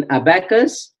abacus. In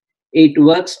abacus, it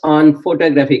works on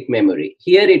photographic memory.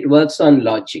 Here, it works on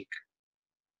logic.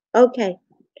 Okay.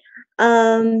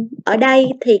 Ở đây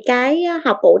thì cái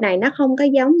học cụ này nó không có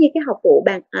giống như cái học cụ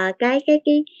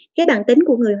cái bàn tính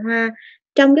của người Hoa.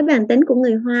 Trong cái bàn tính của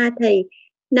người Hoa thì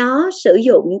nó sử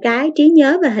dụng cái trí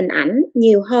nhớ và hình ảnh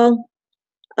nhiều hơn.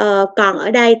 Còn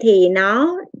ở đây thì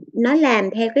nó làm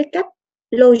theo cái cách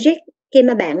logic. Khi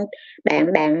mà bạn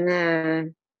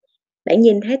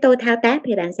nhìn thấy tôi thao tác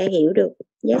thì bạn sẽ hiểu được.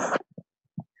 Yes.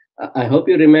 I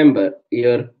hope you remember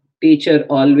your teacher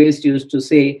always used to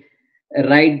say,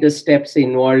 write the steps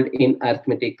involved in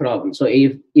arithmetic problem. So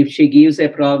if she gives a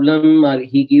problem or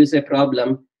he gives a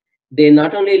problem, they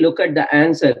not only look at the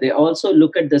answer, they also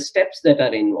look at the steps that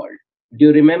are involved. Do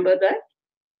you remember that?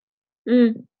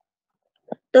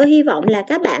 Tôi hy vọng là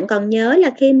các bạn còn nhớ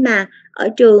là khi mà ở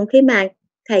trường, khi mà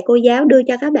thầy cô giáo đưa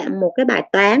cho các bạn một cái bài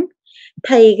toán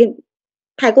thì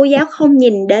thầy cô giáo không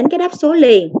nhìn đến cái đáp số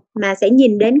liền mà sẽ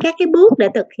nhìn đến các cái bước để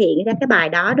thực hiện ra cái bài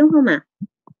đó, đúng không ạ?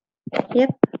 Yep.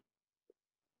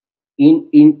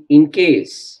 In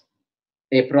case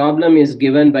a problem is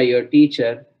given by your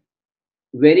teacher,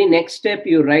 very next step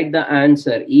you write the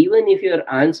answer. Even if your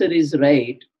answer is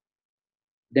right,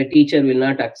 the teacher will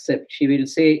not accept. She will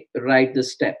say, write the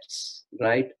steps,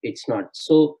 right? It's not.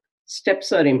 So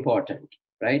steps are important,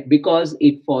 right? Because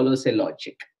it follows a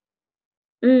logic.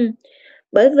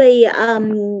 Bởi vì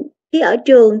khi ở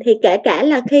trường thì kể cả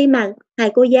là khi mà thầy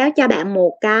cô giáo cho bạn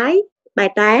một cái bài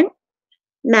toán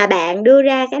mà bạn đưa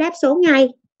ra cái đáp số ngay,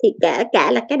 thì kể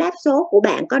cả là cái đáp số của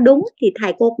bạn có đúng thì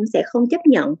thầy cô cũng sẽ không chấp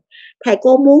nhận. Thầy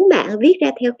cô muốn bạn viết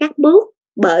ra theo các bước,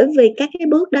 bởi vì các cái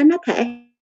bước đó nó thể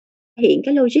hiện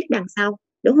cái logic đằng sau,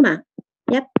 đúng không ạ?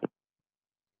 Yep.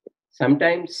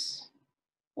 Sometimes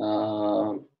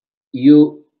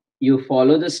you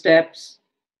follow the steps.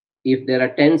 If there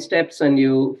are 10 steps and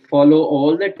you follow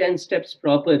all the 10 steps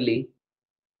properly,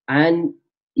 and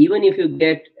even if you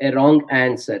get a wrong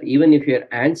answer, even if your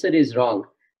answer is wrong,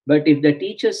 but if the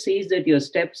teacher sees that your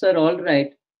steps are all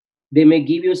right, they may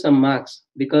give you some marks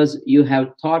because you have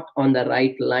thought on the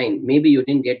right line. Maybe you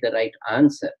didn't get the right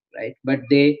answer, right? But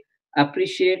they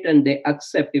appreciate and they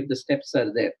accept if the steps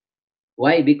are there.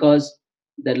 Why? Because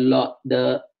the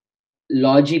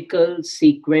logical,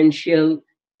 sequential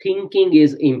thinking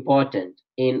is important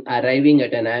in arriving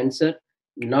at an answer,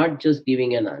 not just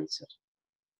giving an answer.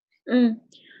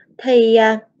 Thì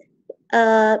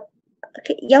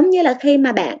giống như là khi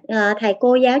mà bạn thầy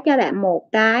cô giáo cho bạn một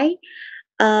cái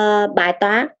bài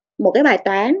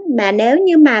toán, mà nếu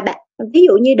như mà bạn, ví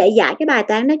dụ như để giải cái bài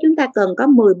toán đó chúng ta cần có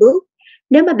 10 bước.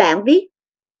 Nếu mà bạn viết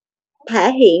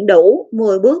thể hiện đủ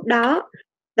 10 bước đó,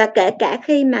 và kể cả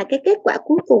khi mà cái kết quả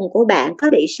cuối cùng của bạn có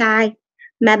bị sai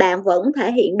mà bạn vẫn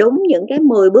thể hiện đúng những cái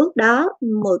 10 bước đó,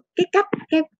 cái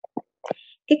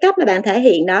cách mà bạn thể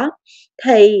hiện đó,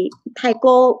 thì thầy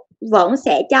cô vẫn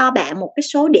sẽ cho bạn một cái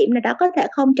số điểm nào đó, có thể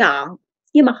không trọn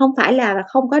nhưng mà không phải là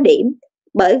không có điểm.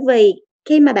 Bởi vì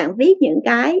khi mà bạn viết những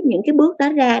cái bước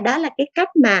đó ra, đó là cái cách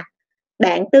mà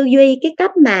bạn tư duy, cái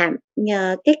cách mà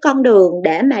cái con đường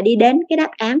để mà đi đến cái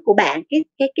đáp án của bạn,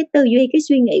 cái tư duy, cái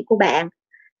suy nghĩ của bạn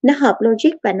nó hợp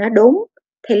logic và nó đúng,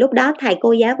 thì lúc đó thầy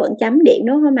cô giáo vẫn chấm điểm,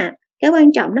 đúng không ạ? Cái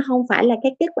quan trọng nó không phải là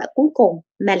cái kết quả cuối cùng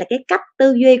mà là cái cách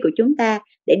tư duy của chúng ta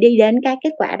để đi đến cái kết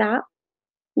quả đó.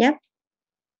 Yep.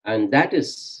 And that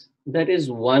is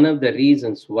one of the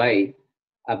reasons why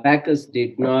abacus did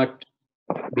not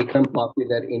become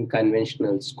popular in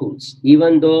conventional schools.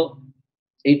 Even though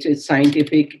it is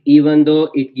scientific, even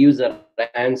though it gives an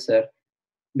answer,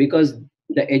 because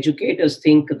the educators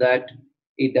think that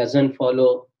it doesn't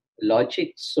follow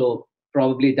logic. So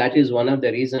probably that is one of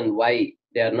the reasons why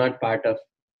they are not part of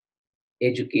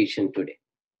education today.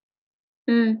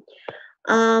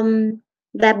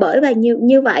 Và bởi vì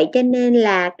như vậy cho nên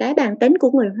là cái bàn tính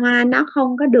của người Hoa nó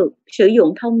không có được sử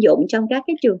dụng thông dụng trong các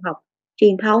cái trường học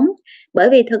truyền thống, bởi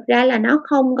vì thực ra là nó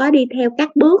không có đi theo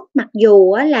các bước, mặc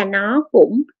dù là nó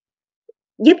cũng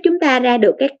giúp chúng ta ra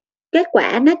được cái kết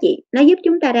quả, nó giúp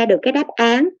chúng ta ra được cái đáp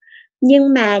án,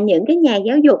 nhưng mà những cái nhà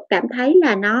giáo dục cảm thấy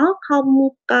là nó không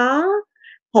có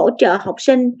hỗ trợ học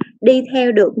sinh đi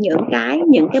theo được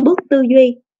những cái bước tư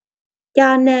duy,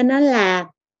 cho nên nó là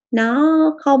nó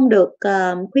không được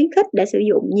khuyến khích để sử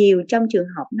dụng nhiều trong trường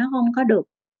học, nó không có được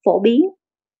phổ biến.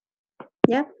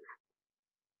 Yep.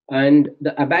 And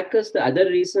the other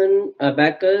reason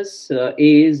abacus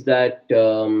is that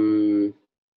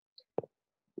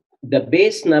the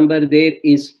base number there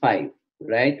is 5,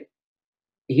 right?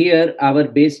 Here our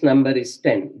base number is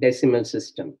 10, decimal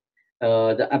system.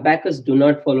 The abacus do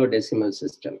not follow decimal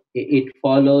system. It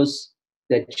follows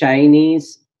the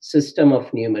Chinese system of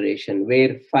numeration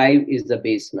where 5 is the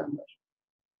base number.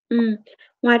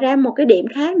 Ngoài ra một cái điểm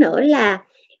khác nữa là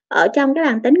ở trong cái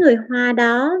bảng tính người Hoa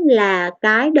đó là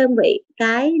cái đơn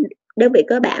vị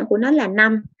cơ bản của nó là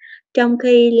 5, trong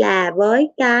khi là với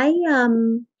cái,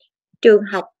 trường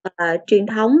học, truyền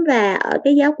thống và ở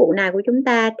cái giáo cụ này của chúng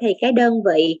ta thì cái đơn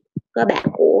vị cơ bản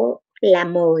của là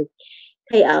 10.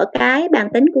 Thì ở cái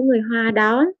bảng tính của người Hoa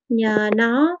đó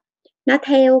nó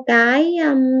theo cái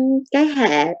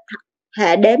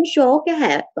hệ đếm số, cái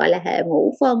hệ, gọi là, hệ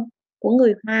ngũ phân của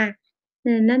người Hoa,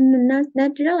 nên nó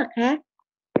rất là khác.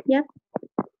 Yep.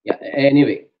 Yeah.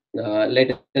 Anyway, let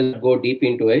us go deep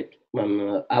into it.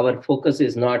 Our focus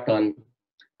is not on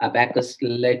abacus.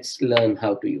 Let's learn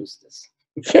how to use this.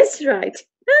 That's right.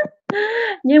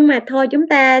 Nhưng mà thôi chúng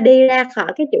ta đi ra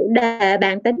khỏi cái chủ đề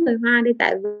bảng tính người Hoa đi,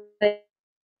 tại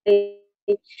vì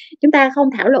chúng ta không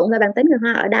thảo luận về bảng tính người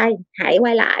Hoa ở đây. Hãy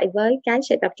quay lại với cái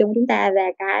sự tập trung chúng ta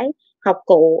về cái học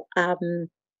cụ,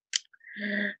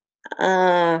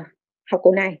 học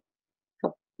cụ này,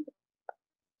 học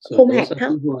So khung hạt those of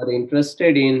thấp. you who are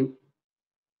interested in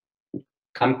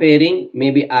comparing,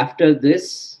 maybe after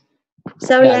this.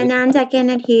 Sorry, Yeah, Anand, I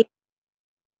cannot hear.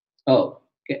 Oh,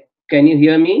 can you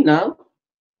hear me now?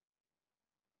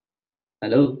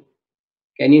 Hello,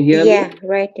 can you hear Yeah, me?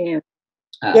 right now.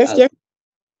 Yes, Okay. yes.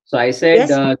 So I said,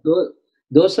 Yes.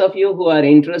 those of you who are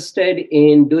interested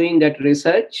in doing that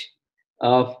research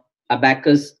of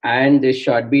abacus and this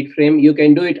short beat frame, you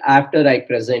can do it after I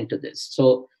present to this.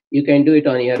 So you can do it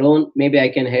on your own. Maybe I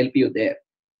can help you there.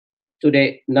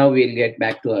 Today, now we'll get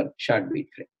back to our short beat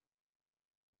frame.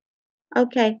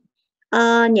 Ok.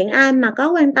 Những ai mà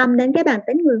có quan tâm đến cái bảng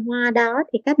tính người Hoa đó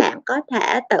thì các bạn có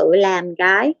thể tự làm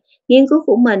cái nghiên cứu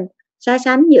của mình, so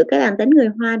sánh giữa cái bảng tính người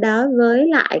Hoa đó với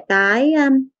lại cái,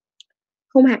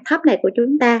 khung hạt thấp này của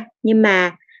chúng ta. Nhưng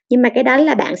mà cái đó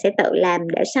là bạn sẽ tự làm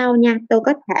để sau nha, tôi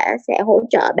có thể sẽ hỗ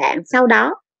trợ bạn sau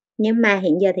đó. Nhưng mà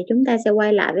hiện giờ thì chúng ta sẽ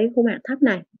quay lại với khung hạt thấp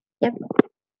này. Yep.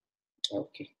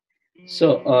 Okay. So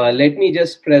let me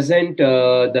just present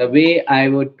the way I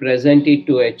would present it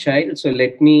to a child. So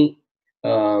let me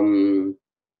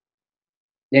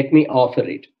offer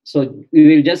it. So we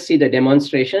will just see the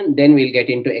demonstration, then we'll get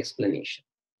into explanation.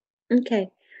 Ok.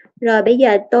 Rồi bây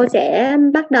giờ tôi sẽ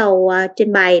bắt đầu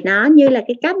trình bày nó như là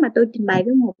cái cách mà tôi trình bày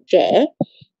với một trẻ.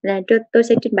 Là tôi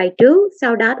sẽ trình bày trước,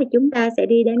 sau đó thì chúng ta sẽ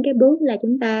đi đến cái bước là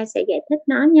chúng ta sẽ giải thích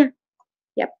nó nha.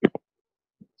 Yep.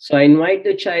 So I invite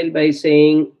the child by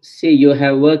saying, see, you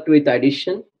have worked with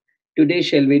addition. Today,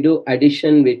 shall we do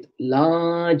addition with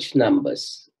large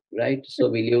numbers, right? So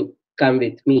will you come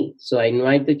with me? So I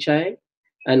invite the child,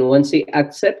 and once he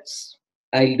accepts,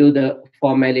 I'll do the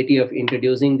formality of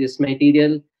introducing this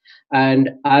material and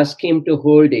ask him to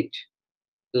hold it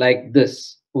like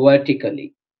this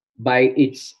vertically by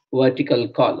its vertical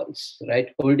columns, right?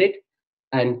 Hold it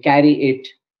and carry it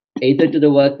either to the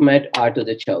work mat or to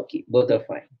the chowki. Both are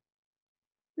fine.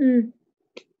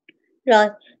 Rồi,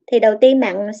 thì đầu tiên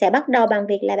bạn sẽ bắt đầu bằng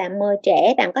việc là bạn mời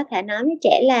trẻ, bạn có thể nói với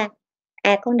trẻ là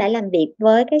con đã làm việc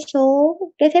với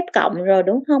cái phép cộng rồi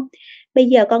đúng không? Bây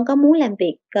giờ con có muốn làm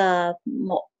việc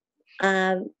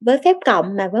với phép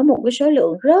cộng mà với một cái số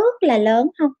lượng rất là lớn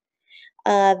không?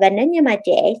 Và nếu như mà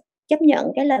trẻ chấp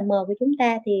nhận cái lời mời của chúng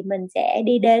ta thì mình sẽ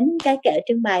đi đến cái kệ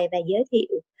trưng bày và giới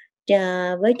thiệu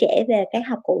với trẻ về cái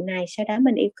học cụ này. Sau đó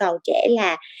mình yêu cầu trẻ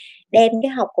là đem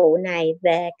cái học cụ này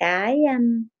về cái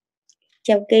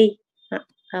chowki,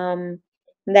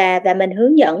 và mình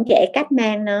hướng dẫn trẻ cách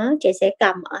mang nó. Trẻ sẽ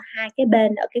cầm ở hai cái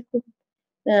bên ở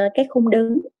cái khung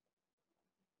đứng.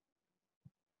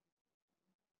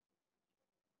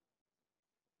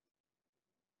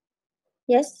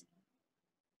 Yes.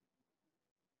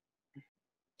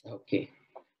 Okay.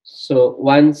 So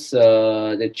once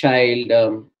the child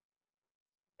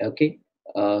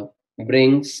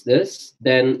brings this,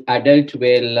 then adult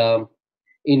will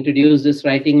introduce this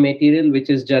writing material, which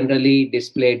is generally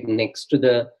displayed next to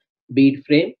the bead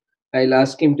frame. I'll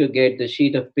ask him to get the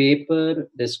sheet of paper,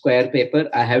 the square paper.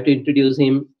 I have to introduce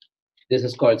him. This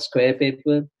is called square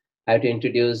paper. I have to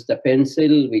introduce the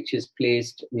pencil, which is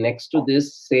placed next to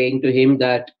this, saying to him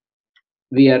that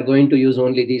we are going to use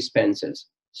only these pencils.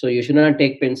 So you should not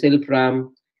take pencil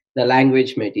from the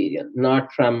language material,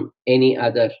 not from any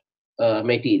other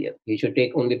material. You should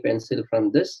take only pencil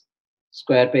from this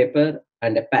square paper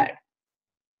and a pad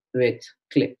with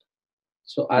clip.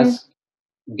 So us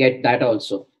get that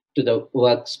also to the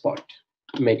work spot,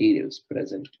 materials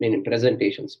present, meaning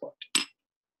presentation spot.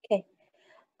 Okay.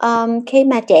 Khi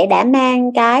mà trẻ đã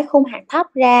mang cái khung hạt thấp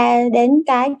ra đến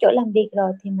cái chỗ làm việc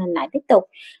rồi thì mình lại tiếp tục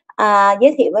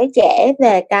giới thiệu với trẻ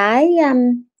về cái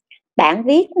bảng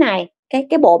viết này.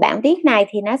 Cái bộ bảng viết này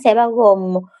thì nó sẽ bao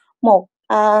gồm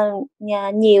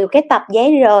nhiều cái tập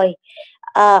giấy rời.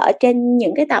 ở trên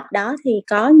những cái tập đó thì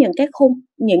có những cái khung,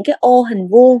 những cái ô hình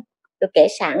vuông được kẻ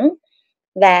sẵn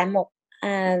và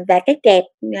và cái kẹp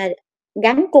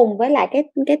gắn cùng với lại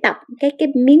cái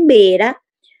miếng bìa đó.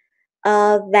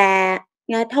 Và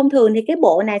thông thường thì cái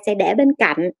bộ này sẽ để bên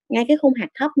cạnh ngay cái khung hạt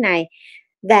thóc này,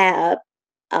 và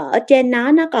ở trên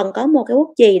nó còn có một cái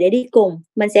bút chì để đi cùng.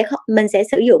 Mình sẽ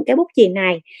sử dụng cái bút chì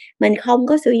này, mình không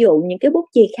có sử dụng những cái bút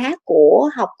chì khác của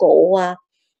học cụ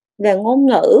về ngôn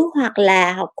ngữ, hoặc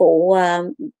là học cụ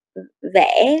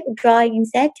vẽ drawing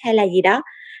set hay là gì đó.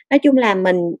 Nói chung là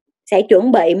mình sẽ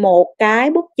chuẩn bị một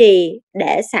cái bút chì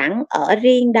để sẵn ở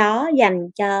riêng đó dành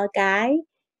cho cái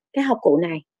học cụ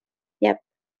này. Yep.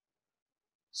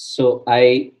 So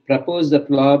I propose the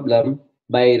problem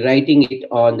by writing it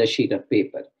on the sheet of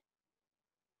paper.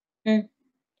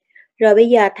 Rồi bây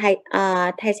giờ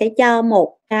thầy sẽ cho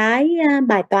một cái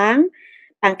bài toán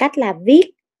bằng cách là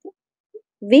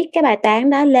viết cái bài toán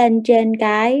đó lên trên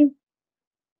cái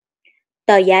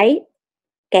tờ giấy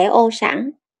kẻ ô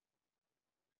sẵn.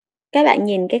 Các bạn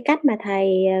nhìn cái cách mà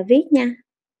thầy viết nha.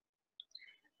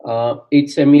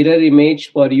 It's a mirror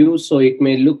image for you, so it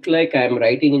may look like I'm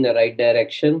writing in the right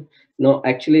direction. No,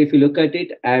 actually, if you look at it,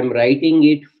 I'm writing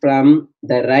it from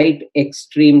the right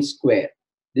extreme square.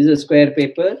 This is a square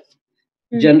paper.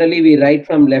 Generally, we write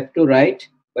from left to right,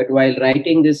 but while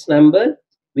writing this number,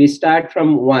 we start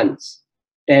from ones,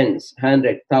 tens,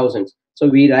 hundred, thousands. So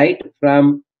we write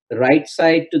from right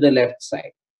side to the left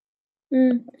side.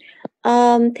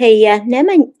 Nếu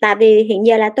mà tại vì hiện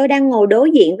giờ là tôi đang ngồi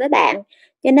đối diện với bạn,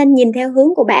 cho nên nhìn theo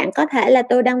hướng của bạn có thể là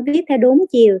tôi đang viết theo đúng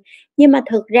chiều, nhưng mà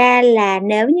thực ra là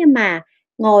nếu như mà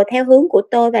ngồi theo hướng của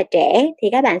tôi và trẻ thì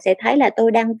các bạn sẽ thấy là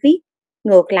tôi đang viết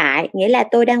ngược lại, nghĩa là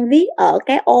tôi đang viết ở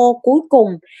cái ô cuối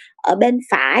cùng ở bên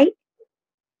phải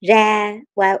ra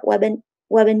qua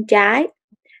bên trái.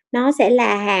 Nó sẽ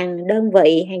là hàng đơn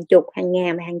vị, hàng chục, hàng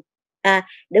ngàn và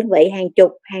đơn vị hàng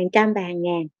chục, hàng trăm và hàng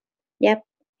ngàn. Yep.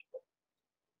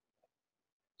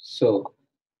 So,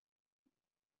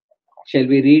 shall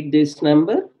we read this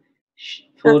number?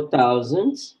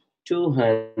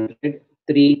 4,200,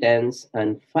 3 tens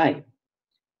and 5.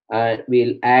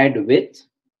 We'll add with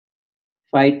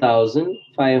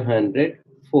 5,500,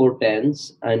 4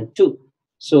 tens and 2.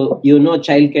 So you know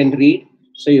child can read,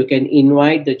 so you can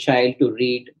invite the child to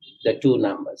read the two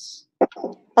numbers.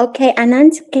 Okay,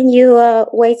 Anand, can you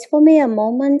wait for me a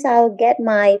moment? I'll get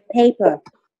my paper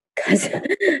because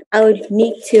I would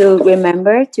need to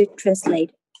remember to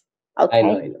translate. Okay. I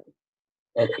know.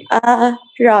 Okay.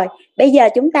 Rồi, bây giờ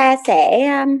chúng ta sẽ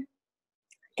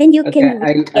I'll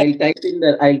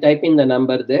type in the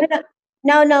number there.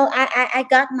 No, I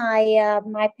got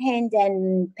my pen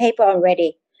and paper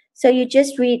already. So you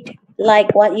just read like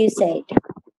what you said.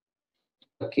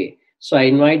 Okay. So I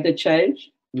invite the child.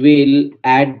 We'll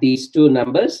add these two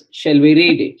numbers. Shall we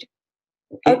read it?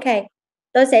 Okay.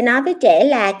 Tôi sẽ nói với trẻ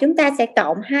là chúng ta sẽ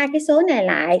cộng hai cái số này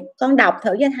lại. Con đọc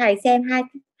thử cho thầy xem hai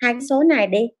cái số này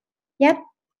đi. Yep.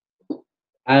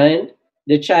 And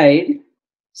the child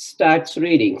starts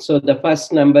reading. So the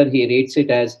first number he reads it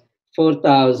as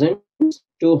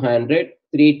 4,200,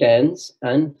 3 tens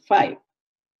and 5.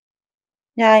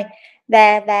 Rồi,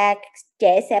 và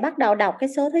trẻ sẽ bắt đầu đọc cái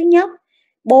số thứ nhất,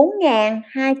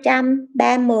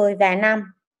 4.230 và 5.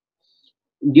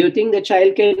 Do you think the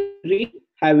child can read?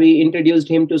 Have we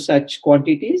introduced him to such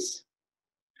quantities?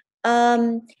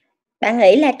 Bạn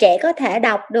nghĩ là trẻ có thể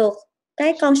đọc được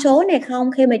cái con số này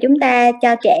không? Khi mà chúng ta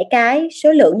cho trẻ cái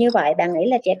số lượng như vậy, bạn nghĩ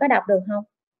là trẻ có đọc được không?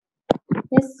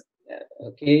 Yes.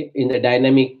 Okay, in the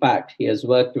dynamic part, he has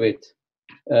worked with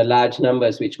large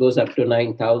numbers which goes up to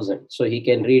 9,000, so he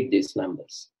can read these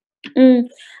numbers.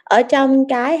 Ở trong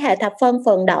cái hệ thập phân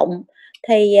phần động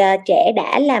thì trẻ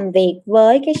đã làm việc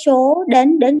với cái số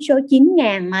đến số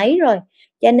 9.000 mấy rồi,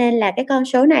 cho nên là cái con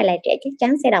số này là trẻ chắc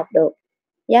chắn sẽ đọc được.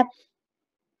 Yep.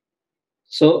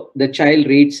 So the child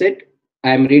reads it.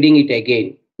 I'm reading it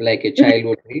again like a child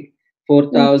would read.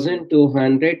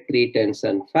 4,200, 3 tens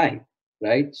and 5,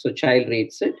 right? So child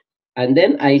reads it, and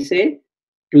then I say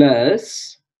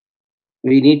plus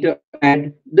we need to add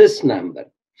this number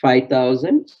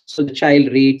 5,000. So the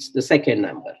child reads the second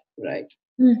number, right?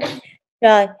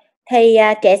 Rồi thì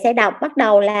trẻ sẽ đọc bắt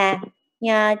đầu là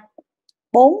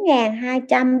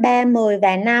 4.230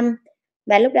 và 5,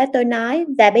 và lúc đó tôi nói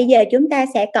và bây giờ chúng ta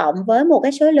sẽ cộng với một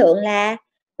cái số lượng là,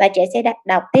 và trẻ sẽ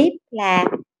đọc tiếp là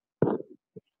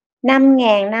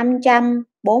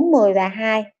 5.540 và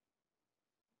 2.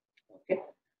 Okay.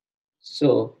 So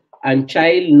and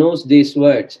child knows these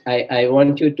words. I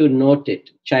want you to note it.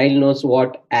 Child knows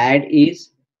what add is,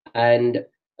 and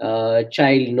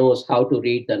child knows how to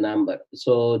read the number.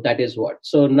 So that is what.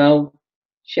 So now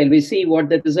Shall we see what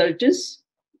the result is?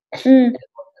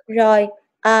 Rồi,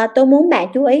 tôi muốn bạn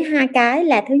chú ý hai cái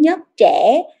là thứ nhất,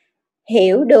 trẻ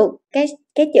hiểu được cái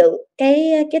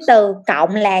từ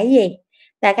cộng là cái gì,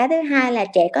 và cái thứ hai là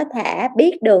trẻ có thể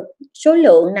biết được số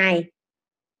lượng này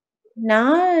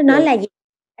nó là gì,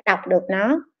 đọc được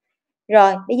nó.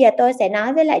 Rồi, bây giờ tôi sẽ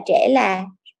nói với lại trẻ là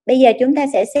bây giờ chúng ta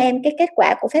sẽ xem cái kết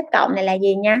quả của phép cộng này là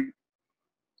gì nha.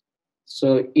 So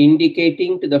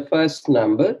indicating to the first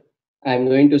number, I'm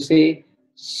going to say,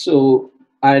 so,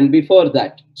 and before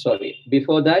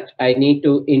that, I need to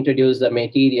introduce the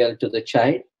material to the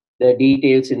child, the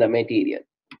details in the material,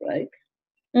 right?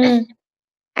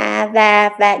 Và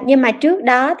nhưng mà trước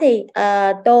đó thì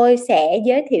tôi sẽ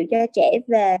giới thiệu cho trẻ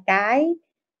về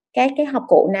cái học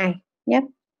cụ này nhé.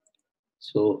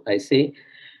 So I say,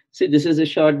 see, this is a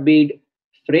short bead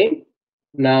frame.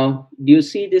 Now, do you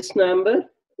see this number?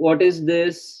 What is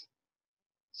this?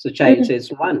 So child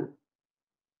says 1.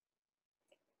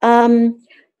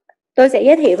 Tôi sẽ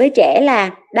giới thiệu với trẻ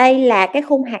là đây là cái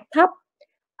khung hạt thấp.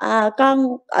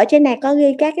 Con ở trên này có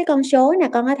ghi các cái con số nè,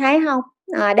 con có thấy không?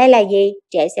 Đây là gì?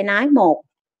 Trẻ sẽ nói 1.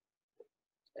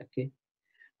 Okay.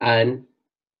 And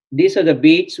these are the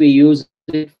beads we use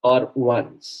it for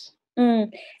ones.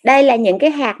 Đây là những cái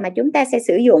hạt mà chúng ta sẽ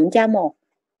sử dụng cho 1.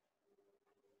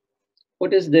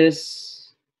 What is this?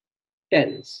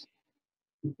 Tens.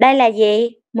 Đây là gì?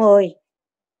 10.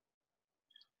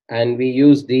 And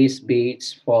we use these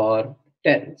beads for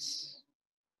tens.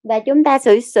 Và chúng ta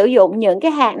sử dụng những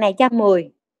cái hạt này cho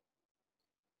 10.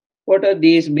 What are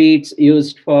these beads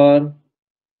used for?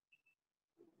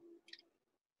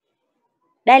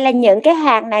 Đây là những cái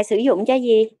hạt này sử dụng cho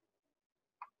gì?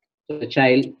 The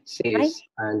child says,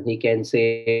 and he can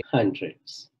say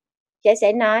hundreds. Trẻ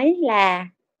sẽ nói là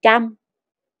trăm.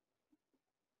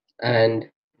 And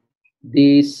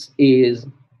this is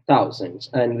thousands,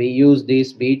 and we use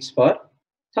these beads for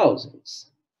thousands.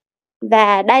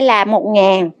 Và đây là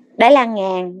 1.000, đây là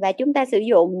ngàn, và chúng ta sử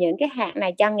dụng những cái hạt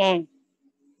này cho ngàn.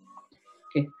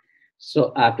 Okay. So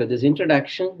after this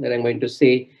introduction, that I'm going to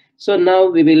say, so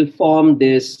now we will form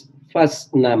this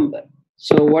first number.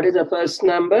 So what is the first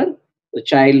number? The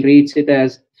child reads it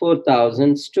as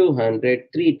 4,200,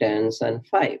 3 tens and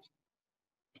 5.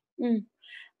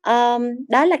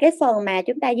 Đó là cái phần mà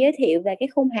chúng ta giới thiệu về cái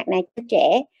khung hạt này cho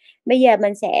trẻ. Bây giờ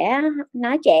mình sẽ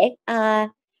nói trẻ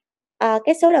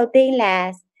cái số đầu tiên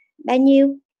là bao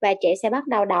nhiêu, và trẻ sẽ bắt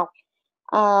đầu đọc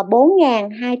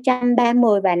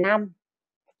 4.230 và 5.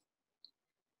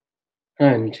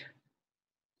 And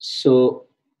so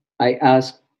I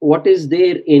ask, what is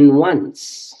there in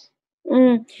ones?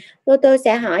 Tôi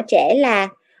sẽ hỏi trẻ là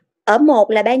ở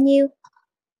 1 là bao nhiêu?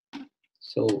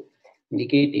 So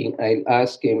indicating, I'll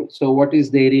ask him, so what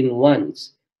is there in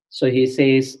ones? So he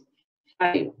says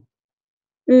 5.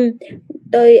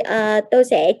 Tôi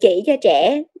sẽ chỉ cho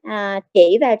trẻ,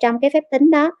 chỉ vào trong cái phép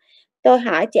tính đó. Tôi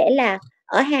hỏi trẻ là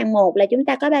ở hàng 1 là chúng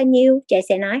ta có bao nhiêu? Trẻ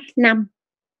sẽ nói 5.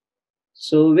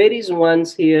 So where is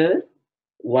ones here?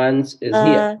 Ones is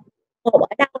here. 1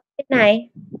 ở đâu? Cái này.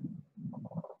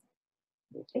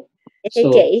 Okay. Sẽ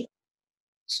chỉ.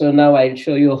 So now I'll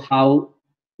show you how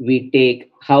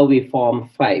we form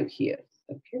 5 here.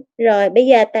 Okay. Rồi bây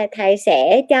giờ thầy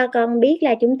sẽ cho con biết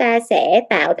là chúng ta sẽ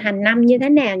tạo thành 5 như thế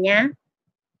nào nhá.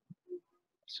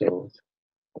 So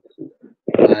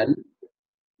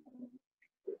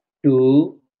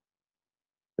 1,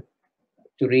 2,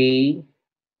 3,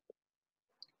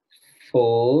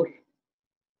 4,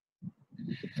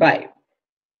 5.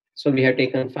 So we have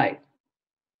taken 5.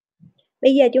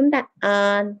 Bây giờ chúng ta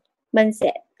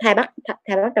thầy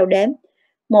bắt đầu đếm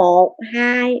 1,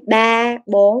 2, 3,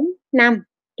 4, 5.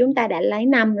 Chúng ta đã lấy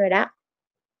 5 rồi đó.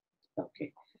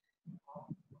 Okay.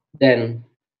 Then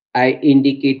I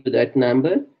indicate to that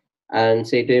number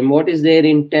and say to him, what is there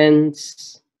in tens?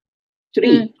 3.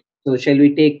 So shall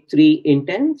we take 3 in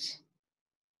tens?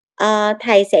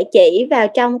 Thầy sẽ chỉ vào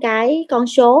trong cái con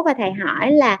số và thầy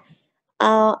hỏi là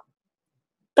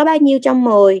có bao nhiêu trong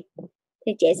 10?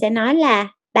 Thì trẻ sẽ nói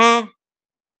là 3.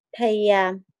 Thì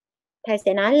thầy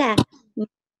sẽ nói là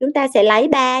chúng ta sẽ lấy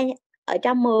 3 ở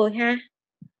trong 10 ha.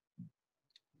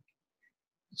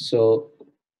 So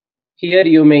here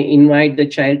you may invite the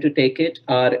child to take it,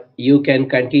 or you can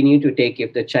continue to take if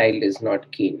the child is not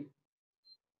keen.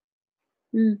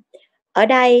 Ở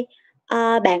đây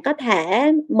bạn có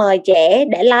thể mời trẻ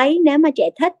để lấy nếu mà trẻ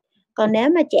thích. Còn nếu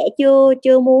mà trẻ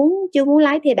chưa muốn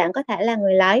lấy thì bạn có thể là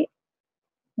người lấy.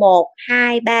 1,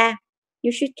 2, 3.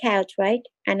 You should count, right,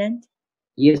 Anand?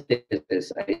 Yes. I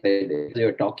said it.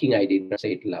 You're talking, I did not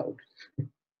say it loud.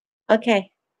 Okay.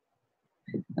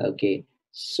 Okay.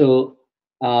 So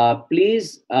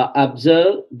Please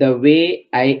observe the way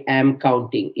I am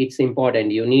counting. It's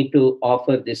important. You need to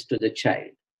offer this to the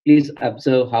child. Please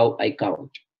observe how I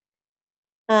count.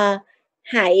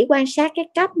 Hãy quan sát cái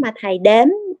cách mà thầy đếm.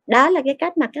 Đó là cái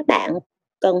cách mà các bạn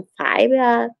cần phải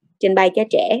trình bày cho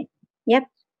trẻ. Yep.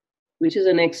 Which is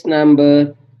the next number?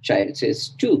 Child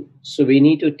says 2. So we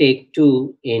need to take 2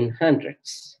 in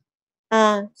hundreds.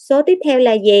 Số tiếp theo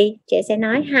là gì? Trẻ sẽ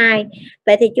nói 2.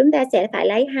 Vậy thì chúng ta sẽ phải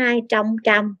lấy 2 trong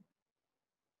trăm.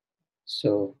 So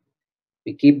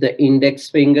we keep the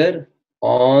index finger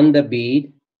on the bead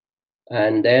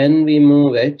and then we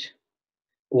move it.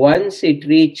 Once it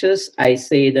reaches, I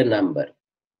say the number.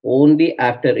 Only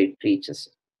after it reaches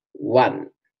 1.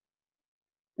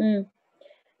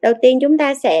 Đầu tiên chúng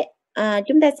ta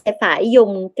sẽ phải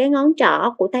dùng cái ngón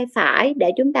trỏ của tay phải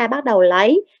để chúng ta bắt đầu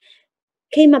lấy.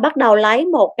 Khi mà bắt đầu lấy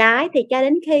một cái thì cho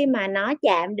đến khi mà nó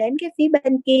chạm đến cái phía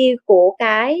bên kia của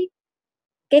cái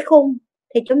khung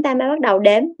thì chúng ta mới bắt đầu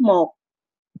đếm 1.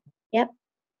 Yep.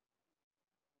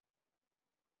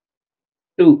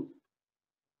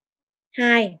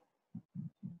 2.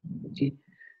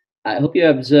 I hope you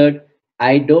observed,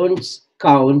 I don't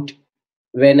count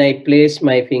when I place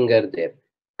my finger there.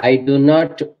 I do not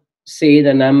say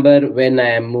the number when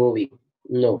I am moving.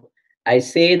 No. I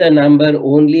say the number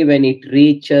only when it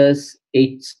reaches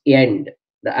its end,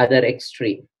 the other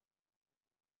extreme.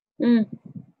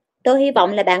 Tôi hy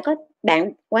vọng là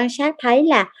bạn quan sát thấy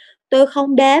là tôi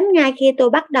không đếm ngay khi tôi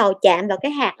bắt đầu chạm vào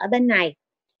cái hạt ở bên này.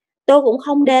 Tôi cũng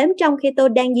không đếm trong khi tôi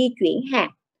đang di chuyển hạt.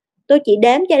 Tôi chỉ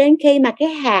đếm cho đến khi mà cái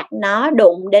hạt nó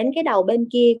đụng đến cái đầu bên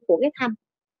kia của cái thanh.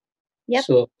 Yep.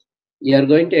 So you are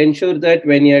going to ensure that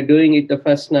when you are doing it, the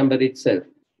first number itself,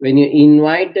 when you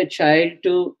invite the child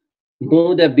to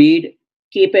move the bead,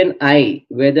 keep an eye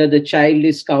whether the child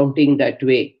is counting that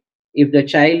way. If the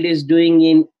child is doing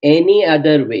in any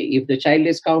other way, if the child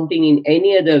is counting in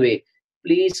any other way,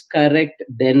 please correct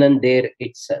then and there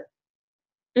itself.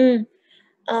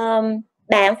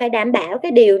 Bạn phải đảm bảo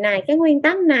cái điều này, cái nguyên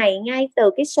tắc này ngay từ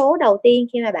cái số đầu tiên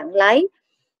khi mà bạn lấy.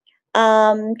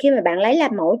 Khi mà bạn lấy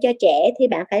làm mẫu cho trẻ thì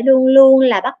bạn phải luôn luôn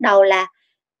là bắt đầu là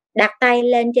đặt tay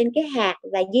lên trên cái hạt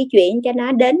và di chuyển cho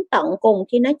nó đến tận cùng.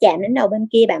 Khi nó chạm đến đầu bên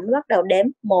kia bạn mới bắt đầu đếm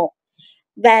 1.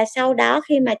 Và sau đó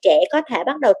khi mà trẻ có thể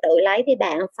bắt đầu tự lấy thì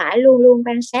bạn phải luôn luôn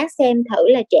quan sát xem thử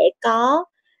là trẻ có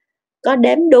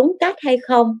đếm đúng cách hay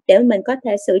không để mình có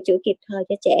thể sửa chữa kịp thời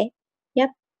cho trẻ. Yep.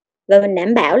 Và mình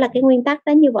đảm bảo là cái nguyên tắc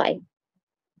đó như vậy.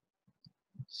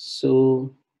 So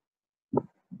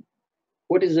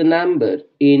what is the number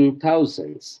in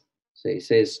thousands? So it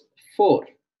says 4.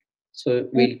 So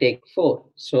we'll take 4.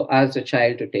 So ask the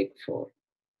child to take 4.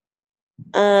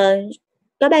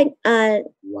 Có bạn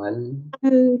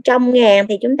trong ngàn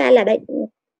thì chúng ta là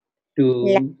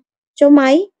số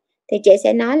mấy thì trẻ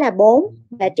sẽ nói là 4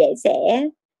 và trẻ sẽ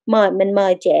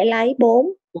mời trẻ lấy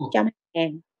 4 trong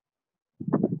ngàn.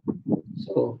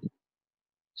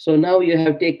 So now you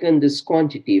have taken this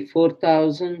quantity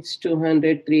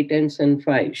 4,200 3 tenths and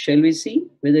 5. Shall we see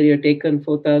whether you have taken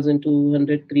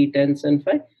 4,200 3 tenths and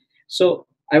 5? So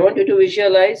I want you to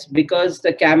visualize, because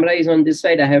the camera is on this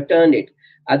side, I have turned it.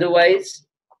 Otherwise,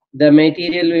 the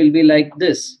material will be like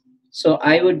this. So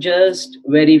I would just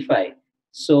verify.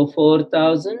 So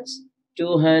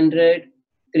 4,200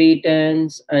 3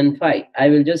 tenths and 5. I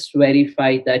will just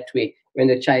verify that way when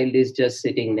the child is just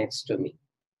sitting next to me.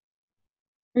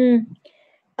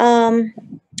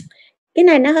 Cái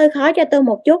này nó hơi khó cho tôi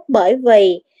một chút bởi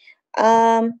vì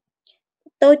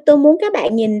tôi muốn các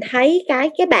bạn nhìn thấy cái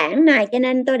bảng này cho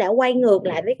nên tôi đã quay ngược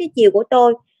lại với cái chiều của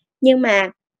tôi. Nhưng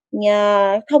mà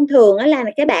thông thường đó là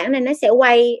cái bảng này nó sẽ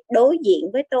quay đối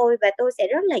diện với tôi và tôi sẽ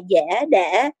rất là dễ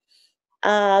để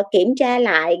kiểm tra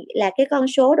lại là cái con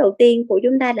số đầu tiên của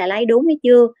chúng ta đã lấy đúng hay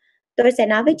chưa. Tôi sẽ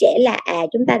nói với trẻ là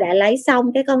chúng ta đã lấy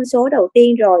xong cái con số đầu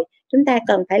tiên rồi, chúng ta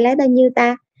cần phải lấy bao nhiêu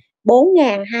ta?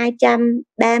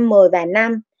 4.230 và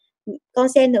 5. Con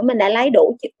xem thử mình đã lấy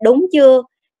đúng chưa.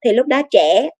 Thì lúc đó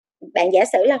bạn giả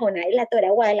sử là hồi nãy là tôi đã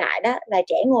quay lại đó và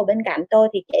trẻ ngồi bên cạnh tôi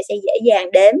thì trẻ sẽ dễ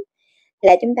dàng đếm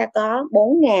là chúng ta có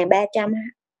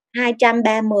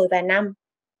 4.230 và 5.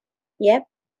 Yep.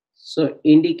 So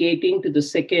indicating to the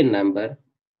second number,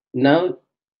 now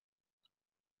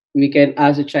we can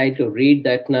ask the child to read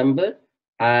that number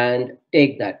and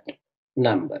take that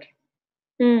number.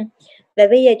 Và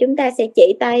bây giờ chúng ta sẽ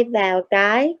chỉ tay vào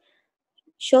cái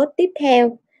số tiếp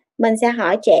theo. Mình sẽ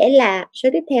hỏi trẻ là số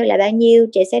tiếp theo là bao nhiêu,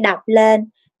 trẻ sẽ đọc lên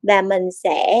và mình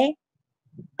sẽ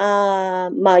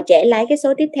mời trẻ lấy cái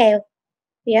số tiếp theo.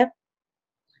 Yep.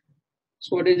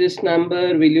 So what is this number?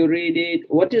 Will you read it?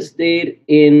 What is there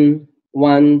in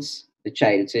ones? The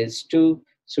child says 2.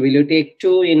 So will you take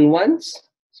 2 in ones?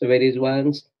 So where is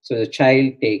ones? So the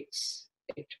child takes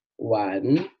it. 1,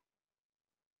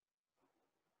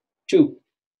 2.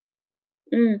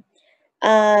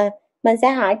 Mình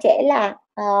sẽ hỏi trẻ là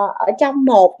ở trong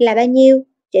 1 là bao nhiêu?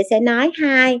 Trẻ sẽ nói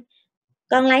 2.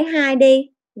 Con lấy 2 đi,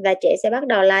 và trẻ sẽ bắt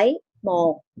đầu lấy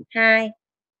 1, 2.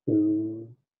 2,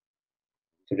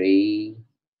 3,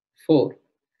 4.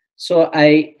 So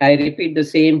I repeat the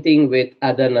same thing with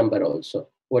other number also.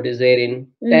 What is there in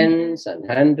tens and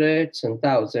hundreds and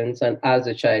thousands, and ask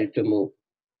the child to move.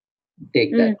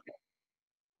 Take that.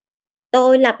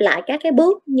 Tôi lặp lại các cái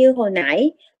bước như hồi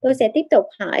nãy. Tôi sẽ tiếp tục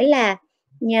hỏi là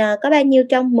có bao nhiêu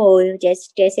trong 10,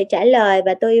 trẻ sẽ trả lời,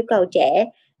 và tôi yêu cầu trẻ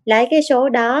lấy cái số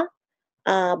đó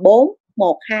 4,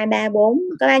 1, 2, 3, 4.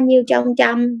 Có bao nhiêu trong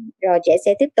trăm, rồi trẻ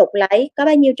sẽ tiếp tục lấy. Có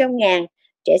bao nhiêu trong ngàn,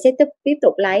 trẻ sẽ tiếp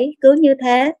tục lấy, cứ như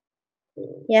thế.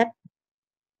 Yep.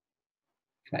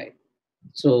 Right.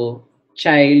 So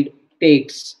child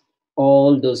takes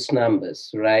all those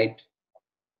numbers, right,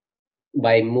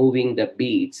 by moving the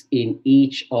beats in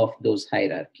each of those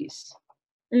hierarchies.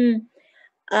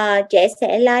 Trẻ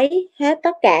sẽ lấy hết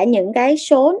tất cả những cái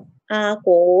số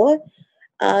của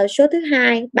số thứ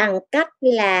hai bằng cách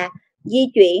là di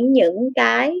chuyển những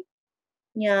cái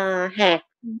hạt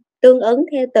tương ứng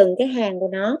theo từng cái hàng của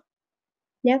nó.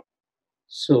 Yep.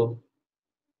 So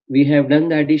we have done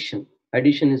the addition.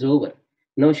 Addition is over.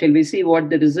 Now shall we see what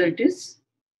the result is?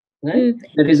 Right?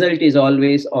 The result is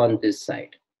always on this side.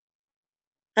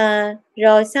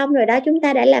 Rồi xong rồi đó, chúng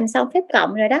ta đã làm xong phép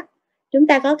cộng rồi đó. Chúng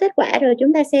ta có kết quả rồi,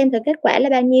 chúng ta xem thử kết quả là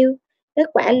bao nhiêu. Kết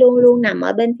quả luôn luôn nằm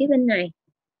ở bên phía bên này.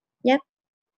 Yep.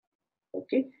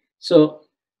 Okay. So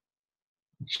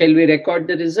shall we record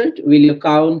the result? Will you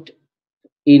count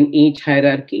in each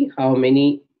hierarchy how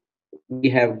many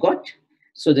we have got?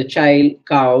 So the child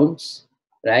counts,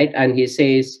 right? And he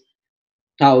says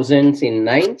thousands in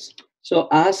nines. So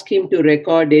ask him to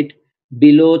record it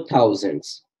below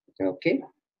thousands. Okay.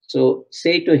 So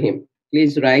say to him,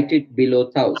 please write it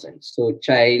below thousands. So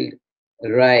child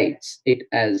writes it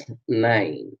as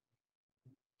 9.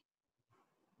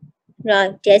 Rồi,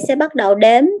 trẻ sẽ bắt đầu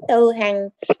đếm từ hàng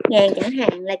ngàn chẳng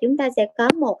hạn, là chúng ta sẽ có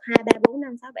 1, 2, 3, 4,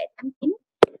 5, 6, 7, 8, 9.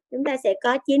 Chúng ta sẽ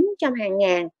có 9 trong hàng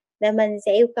ngàn, và mình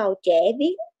sẽ yêu cầu trẻ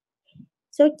viết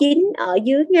số 9 ở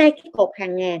dưới ngay cái cột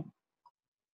hàng ngàn.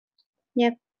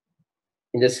 Yep.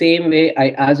 In the same way, I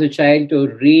ask a child to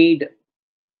read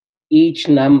each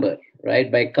number,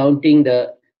 right, by counting the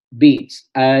beats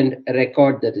and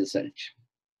record the result.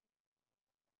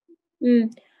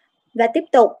 Và tiếp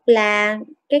tục là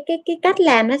cái cách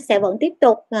làm nó sẽ vẫn tiếp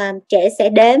tục, trẻ sẽ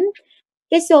đếm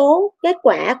cái số kết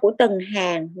quả của từng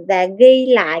hàng và ghi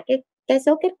lại cái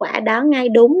số kết quả đó ngay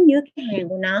đúng dưới cái hàng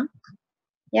của nó.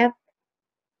 Yep.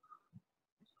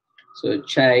 So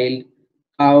child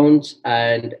counts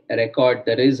and record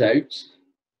the results,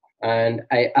 and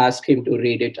I ask him to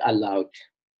read it aloud.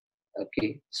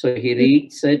 Okay, so he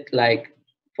reads it like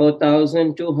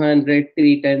 4,200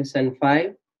 3 tenths and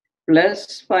 5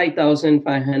 plus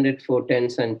 5,500 4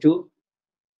 tenths and 2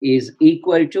 is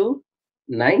equal to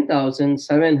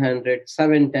 9,700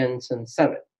 7 tenths and 7.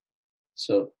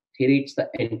 So he reads the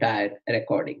entire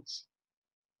recordings.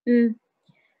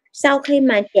 Sau khi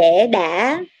mà trẻ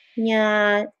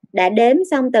đã đếm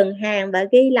xong từng hàng và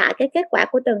ghi lại cái kết quả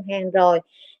của từng hàng rồi,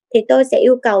 thì tôi sẽ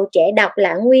yêu cầu trẻ đọc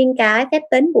lại nguyên cái phép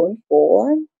tính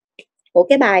của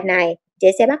cái bài này.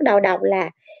 Trẻ sẽ bắt đầu đọc là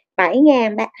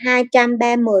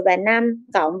 7.230 và 5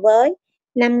 cộng với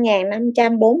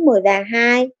 5.540 và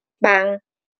 2 bằng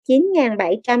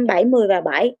 9.770 và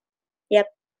 7. Yep.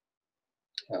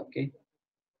 Okay.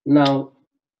 Now,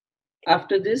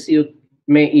 after this, you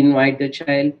may invite the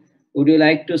child. Would you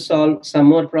like to solve some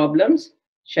more problems?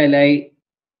 Shall I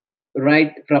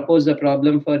propose a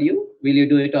problem for you? Will you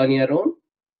do it on your own?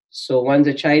 So once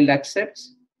the child accepts,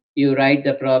 you write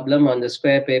the problem on the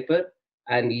square paper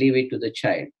and leave it to the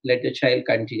child. Let the child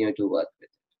continue to work with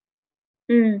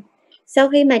it. Sau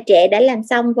khi mà trẻ đã làm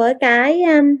xong với cái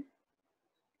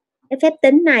phép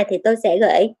tính này, thì tôi sẽ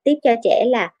gợi ý tiếp cho trẻ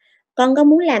là con có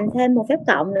muốn làm thêm một phép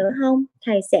cộng nữa không?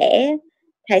 Thầy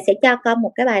sẽ cho con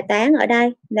một cái bài toán ở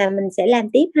đây và mình sẽ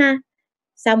làm tiếp ha.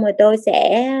 Xong rồi tôi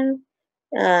sẽ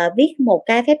viết một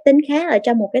cái phép tính khác ở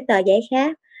trong một cái tờ giấy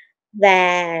khác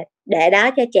và để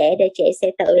đó cho trẻ để trẻ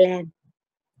sẽ tự làm.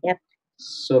 Yep.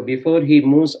 So before he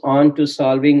moves on to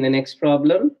solving the next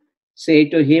problem, say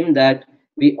to him that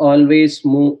we always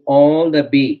move all the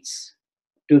beats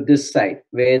to this side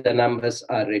where the numbers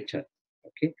are written.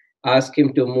 Okay, ask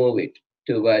him to move it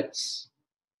towards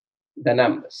the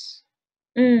numbers.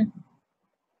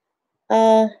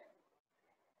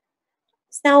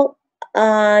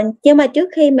 Nhưng mà trước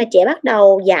khi mà trẻ bắt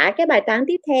đầu giải cái bài toán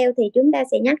tiếp theo thì chúng ta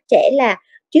sẽ nhắc trẻ là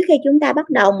trước khi chúng ta bắt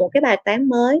đầu một cái bài toán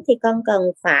mới thì con cần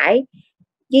phải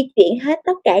di chuyển hết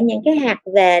tất cả những cái hạt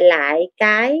về lại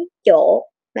cái chỗ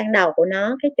ban đầu của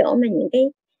nó, cái chỗ mà những cái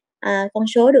con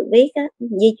số được viết á,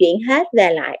 di chuyển hết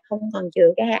về lại, không còn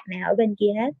trừ cái hạt nào ở bên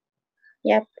kia hết.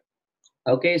 Yep.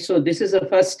 Okay, so this is the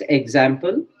first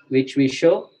example which we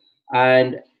show,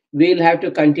 and we'll have to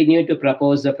continue to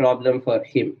propose the problem for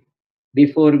him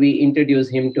before we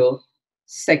introduce him to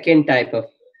second type of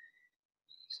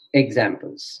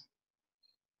examples.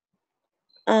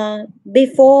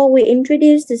 Before we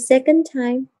introduce the second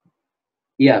time.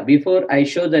 Yeah, before I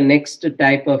show the next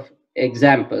type of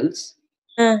examples,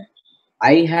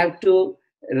 I have to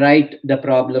write the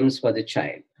problems for the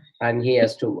child and he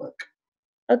has to work.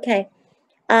 Okay.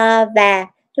 Và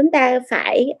chúng ta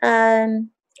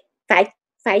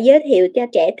phải giới thiệu cho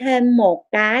trẻ thêm một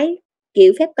cái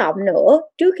kiểu phép cộng nữa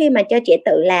trước khi mà cho trẻ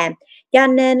tự làm. Cho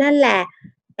nên á là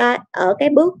ở cái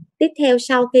bước tiếp theo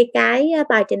sau khi cái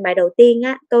bài trình bày đầu tiên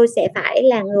á, tôi sẽ phải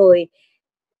là người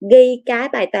ghi cái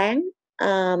bài toán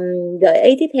gợi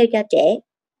ý tiếp theo cho trẻ.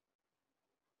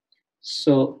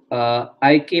 So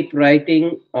I keep writing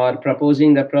or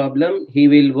proposing the problem. He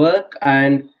will work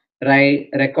and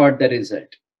record the result.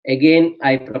 Again,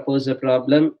 I propose a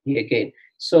problem. He again.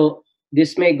 So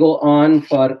this may go on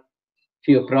for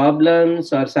few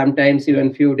problems or sometimes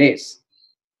even few days.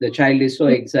 The child is so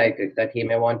excited that he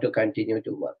may want to continue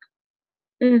to work.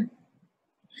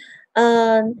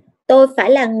 Tôi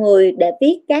phải là người để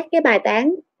viết các cái bài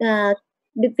toán,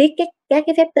 viết các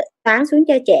cái phép toán xuống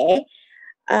cho trẻ.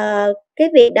 Cái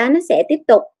việc đó nó sẽ tiếp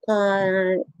tục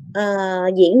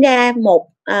diễn ra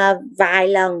vài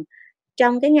lần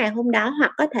trong cái ngày hôm đó,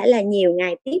 hoặc có thể là nhiều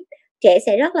ngày tiếp. Trẻ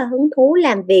sẽ rất là hứng thú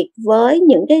làm việc với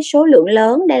những cái số lượng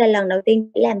lớn. Đây là lần đầu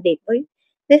tiên làm việc với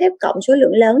phép cộng số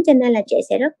lượng lớn, cho nên là trẻ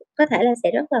sẽ có thể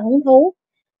rất là hứng thú.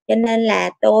 Cho nên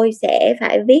là tôi sẽ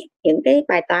phải viết những cái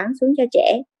bài toán xuống cho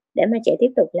trẻ để mà trẻ tiếp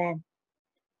tục làm.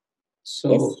 So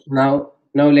yes.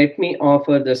 Now let me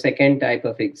offer the second type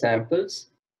of examples.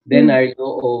 Then I'll go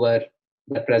over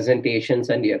the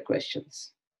presentations and your questions.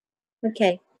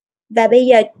 Okay. Và bây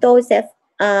giờ tôi sẽ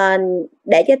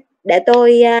để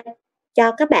tôi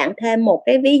cho các bạn thêm một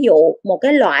cái ví dụ, một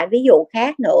cái loại ví dụ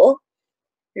khác nữa.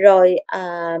 Rồi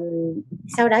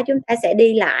sau đó chúng ta sẽ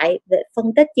đi lại về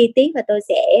phân tích chi tiết và tôi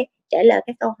sẽ trả lời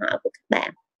các câu hỏi của các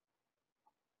bạn.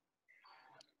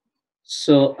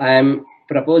 So I'm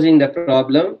proposing the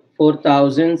problem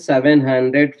 4,700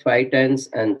 5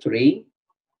 and 3.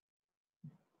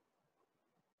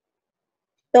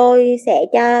 Tôi sẽ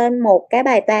cho một cái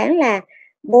bài toán là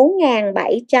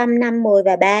 4.700 5, 10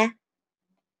 và 3.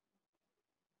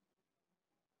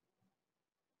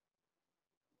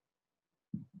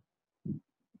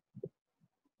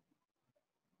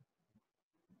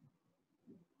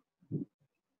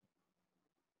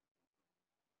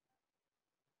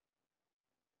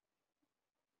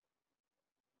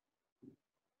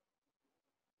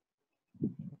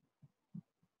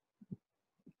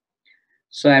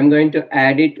 So I'm going to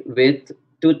add it with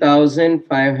 2,500,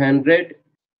 2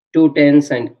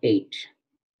 10s and 8.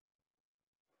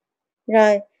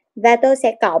 Rồi, và tôi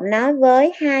sẽ cộng nó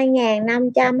với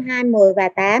 2.500, 2, 10 và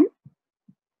 8.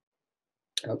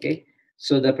 Okay.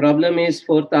 So the problem is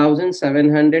 4,700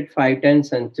 5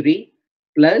 10s and 3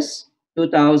 plus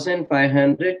 2,500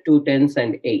 2 10s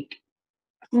and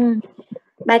 8.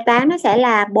 Bài toán nó sẽ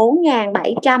là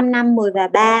 4.700 5, 10 và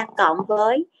 3 cộng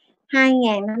với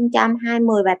 2.500 2,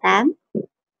 10 và 8.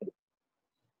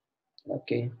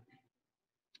 Okay.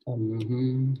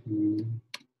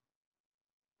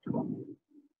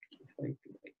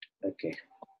 Okay.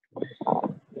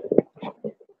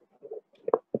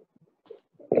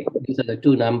 These are the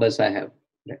two numbers I have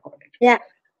recorded. Yeah.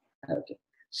 Okay.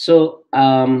 So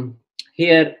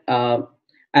here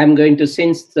I'm going to,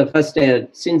 since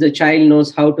the child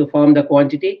knows how to form the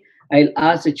quantity, I'll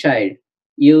ask the child,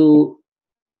 you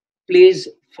please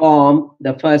form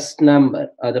the first number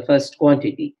or the first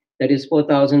quantity, that is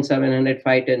 4,700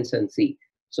 5 10s and C.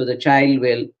 So the child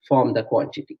will form the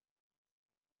quantity.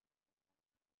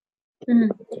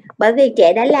 Bởi vì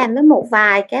trẻ đã làm với một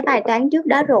vài cái bài toán trước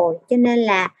đó rồi, cho nên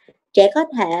là trẻ có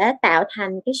thể tạo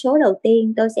thành cái số đầu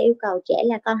tiên. Tôi sẽ yêu cầu trẻ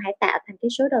là con hãy tạo thành cái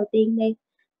số đầu tiên đi.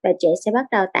 Và trẻ sẽ bắt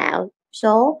đầu tạo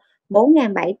số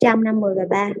 4.700 5, 10 và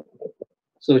 3.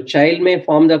 So child may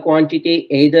form the quantity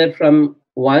either from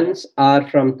ones or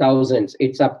from thousands.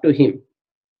 It's up to him.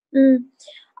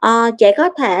 Trẻ có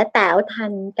thể tạo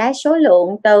thành cái số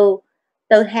lượng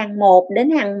từ hàng 1 đến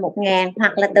hàng 1.000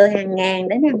 hoặc là từ hàng ngàn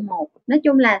đến hàng 1. Nói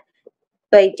chung là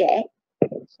tùy trẻ.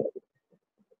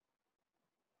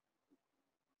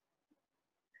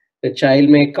 The child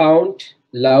may count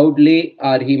loudly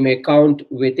or he may count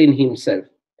within himself.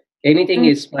 Anything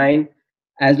is fine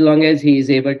as long as he is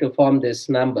able to form this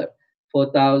number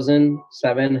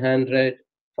 4,700,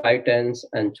 5 tens,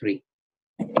 and 3.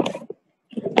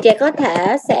 Trẻ có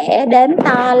thể sẽ đếm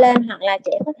to lên hoặc là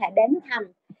trẻ có thể đếm thầm.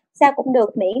 Sao cũng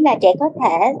được miễn là trẻ có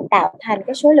thể tạo thành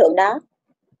cái số lượng đó.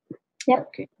 Yep.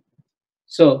 Okay.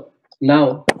 So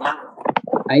now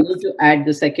I need to add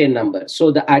the second number. So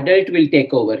the adult will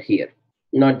take over here,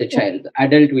 not the child. The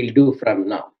adult will do from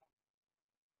now.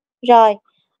 Rồi,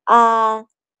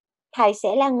 thầy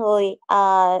sẽ là người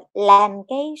làm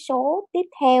cái số tiếp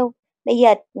theo. Bây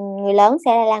giờ người lớn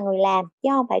sẽ là người làm chứ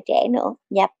không phải trẻ nữa.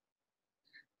 Yep.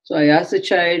 So I ask the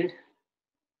child,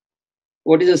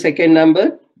 what is the second number?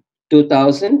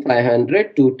 2,500,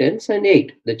 2 tens, and 8.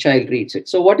 The child reads it.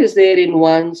 So what is there in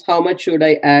ones? How much should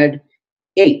I add?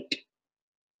 8.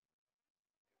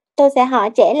 Tôi sẽ hỏi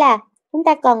trẻ là chúng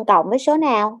ta cần cộng với số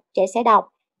nào? Trẻ sẽ đọc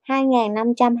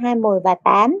 2.520 và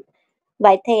 8.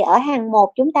 Vậy thì ở hàng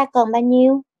 1 chúng ta cần bao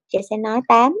nhiêu? Trẻ sẽ nói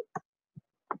 8.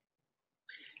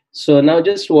 So now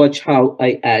just watch how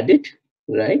I add it,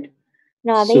 right?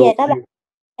 Rồi bây giờ các bạn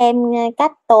xem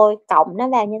cách tôi cộng nó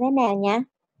vào như thế nào nha.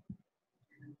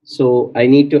 So I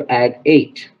need to add 8.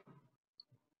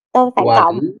 Tôi phải 1,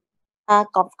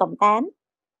 cộng 8.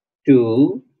 2, 3,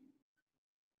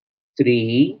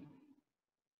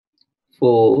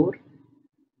 4,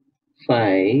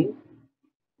 5,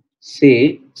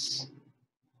 6, 7,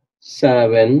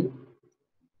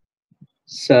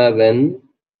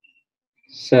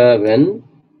 7,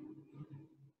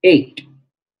 7, 8.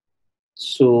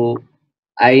 So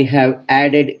I have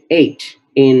added 8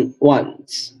 in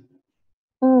ones.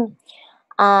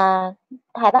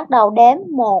 Thầy bắt đầu đếm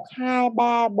 1, 2,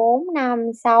 3, 4,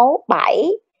 5, 6, 7,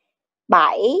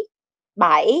 7,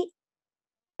 7,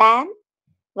 8.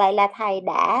 Vậy là thầy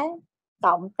đã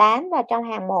cộng 8 vào trong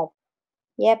hàng 1.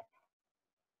 Yep.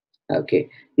 Okay.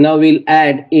 Now we'll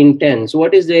add in tens. What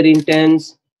is there in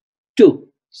tens? 2.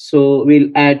 So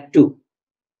we'll add 2.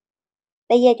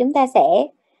 Bây giờ chúng ta sẽ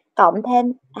cộng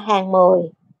thêm hàng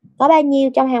 10. Có bao nhiêu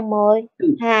trong hàng 10?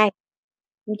 2.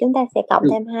 Chúng ta sẽ cộng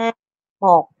thêm 2.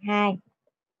 1, 2.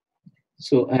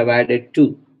 So I've added 2.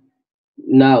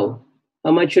 Now,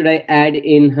 how much should I add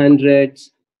in hundreds?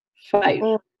 5.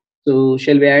 So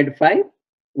shall we add 5?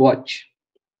 Watch.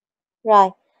 Rồi,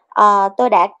 tôi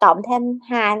đã cộng thêm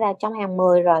 2 vào trong hàng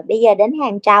 10 rồi. Bây giờ đến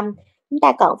hàng trăm, chúng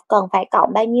ta cần phải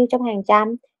cộng bao nhiêu trong hàng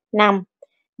trăm? 5.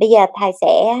 Bây giờ thầy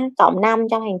sẽ cộng 5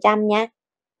 trong hàng trăm nha.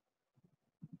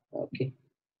 Okay.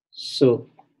 So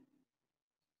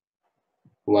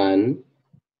 1,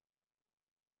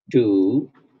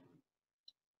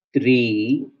 2, 3,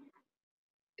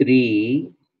 3,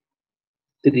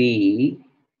 3,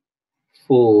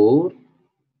 4,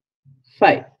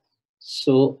 5.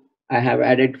 So I have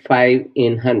added 5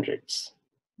 in hundreds.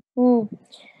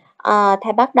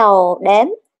 Thầy bắt đầu đếm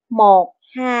 1,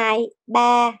 2,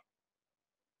 3,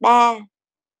 3,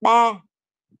 3,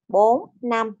 4,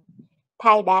 5.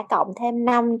 Thầy đã cộng thêm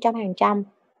 5 trong hàng trăm.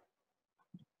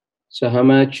 So how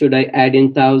much should I add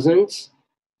in thousands?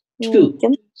 2.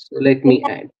 So let me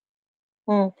add.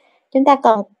 Chúng ta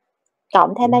cần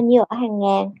cộng thêm bao nhiêu ở hàng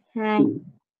ngàn? 2.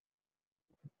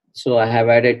 So I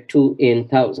have added 2 in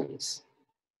thousands.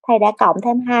 Thầy đã cộng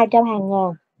thêm 2 trong hàng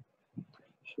ngàn.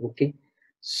 Okay.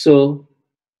 So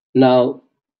now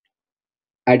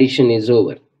addition is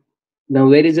over. Now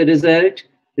where is the result?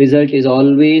 Result is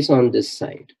always on this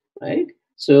side, right?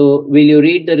 So will you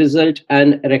read the result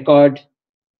and record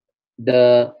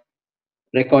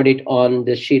it on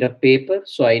the sheet of paper?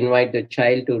 So I invite the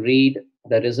child to read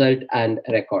the result and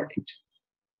record it.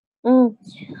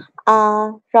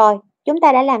 Rồi, chúng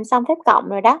ta đã làm xong phép cộng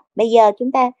rồi đó. Bây giờ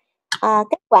chúng ta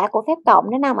kết quả của phép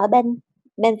cộng nó nằm ở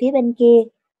bên phía bên kia.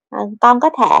 Con có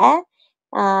thể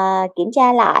kiểm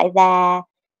tra lại và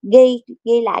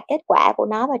ghi lại kết quả của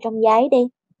nó vào trong giấy đi.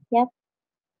 Yep.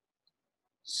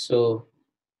 So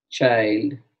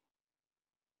child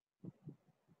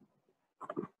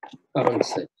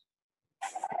counts it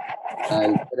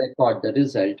and record the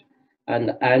result, and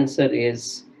the answer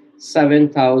is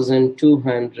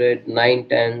 7,200, 9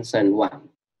 tens, and 1.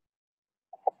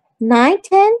 9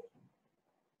 tens?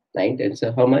 9 tens,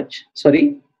 so how much?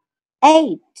 Sorry?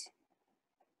 8.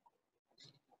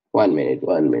 1 minute.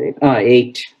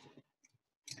 8.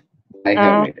 I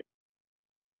have made it.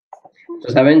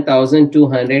 So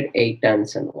 7,200, 8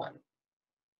 tens, and 1.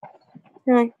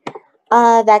 Rồi.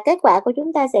 Và kết quả của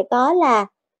chúng ta sẽ có là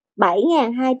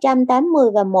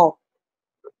 7.280 và 1.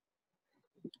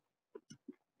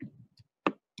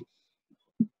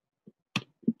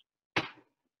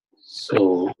 So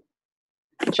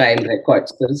Child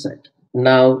records the result.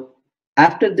 Now,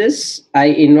 after this, I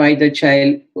invite the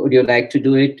child, would you like to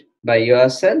do it by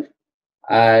yourself?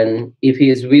 And if he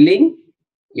is willing,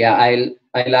 yeah,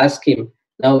 I'll ask him,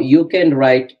 now you can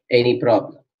write any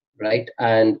problem, right?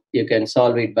 And you can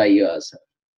solve it by yourself.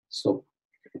 So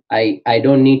I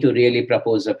don't need to really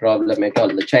propose a problem at all.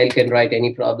 The child can write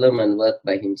any problem and work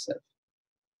by himself.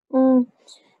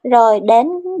 Rồi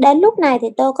đến lúc này thì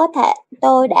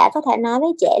tôi đã có thể nói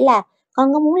với trẻ là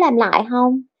con có muốn làm lại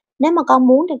không? Nếu mà con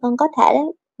muốn thì con có thể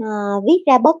viết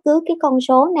ra bất cứ cái con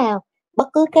số nào, bất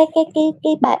cứ cái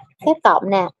bài phép cộng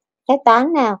nào, phép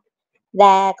toán nào,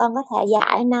 và con có thể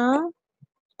giải nó,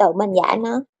 tự mình giải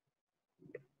nó.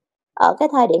 Ở cái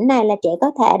thời điểm này là trẻ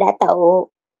có thể đã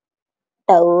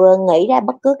tự nghĩ ra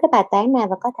bất cứ cái bài toán nào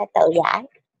và có thể tự giải.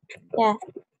 Yeah.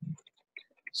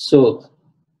 So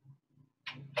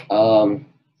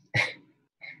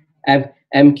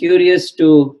I'm curious to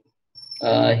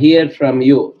hear from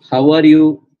you. How are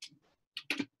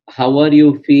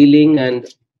you feeling and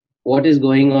what is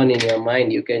going on in your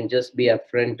mind? You can just be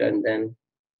upfront and then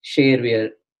share your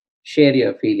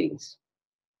feelings.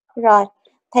 Rồi,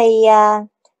 thì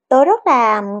tôi rất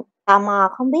là tò mò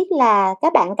không biết là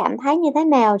các bạn cảm thấy như thế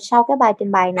nào sau cái bài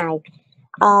trình bày này.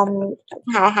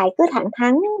 Hãy cứ thẳng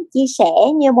thắn chia sẻ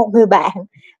như một người bạn.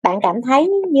 Bạn cảm thấy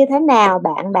như thế nào?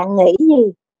 Bạn nghĩ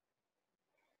gì?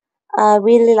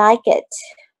 Really like it.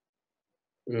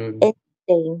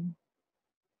 Interesting.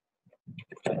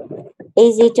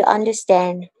 Easy to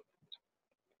understand.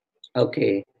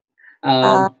 Okay.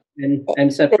 And I'm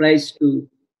surprised to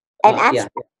and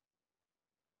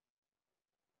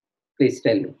please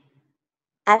tell me.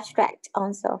 Abstract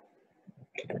also.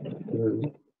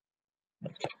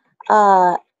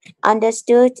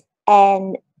 Understood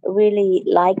and really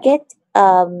like it.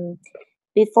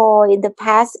 Before in the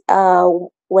past,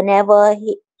 whenever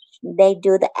they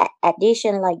do the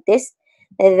addition like this,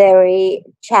 they're very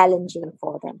challenging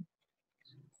for them.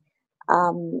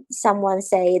 Someone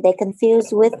say they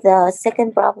confused with the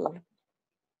second problem.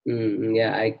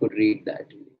 Yeah, I could read that.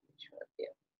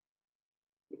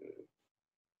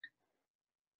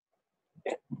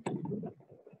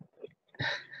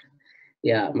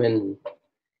 Yeah, I mean,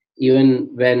 even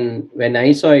when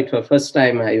I saw it for first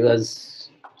time, I was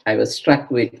struck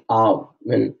with awe. I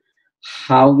mean,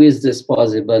 how is this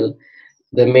possible?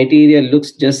 The material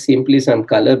looks just simply some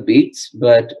color beads,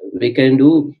 but we can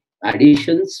do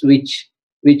additions, which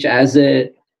as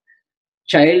a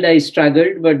child I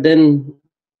struggled, but then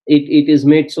it is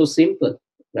made so simple,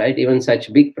 right? Even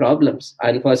such big problems,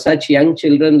 and for such young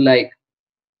children like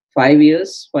 5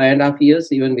 years, 5.5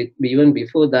 years, even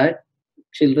before that,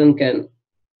 children can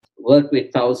work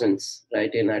with thousands,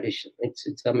 right? In addition,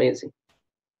 it's amazing.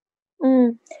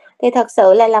 Thì thật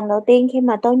sự là lần đầu tiên khi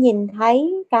mà tôi nhìn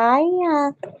thấy cái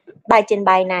bài trình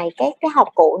bày này, cái học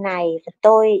cụ này,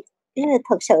 tôi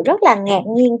thực sự rất là ngạc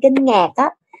nhiên, kinh ngạc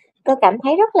á. Tôi cảm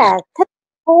thấy rất là thích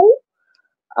thú,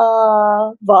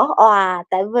 vỡ òa,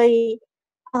 tại vì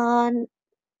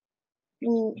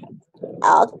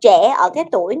trẻ ở cái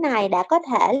tuổi này đã có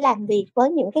thể làm việc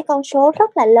với những cái con số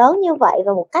rất là lớn như vậy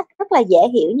và một cách rất là dễ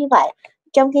hiểu như vậy,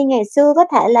 trong khi ngày xưa có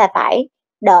thể là phải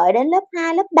đợi đến lớp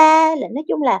 2, lớp 3, là nói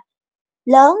chung là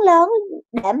lớn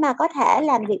để mà có thể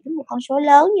làm việc với một con số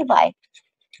lớn như vậy.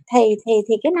 Thì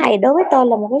cái này đối với tôi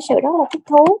là một cái sự rất là thích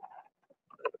thú.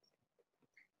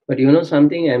 But you know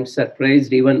something, I'm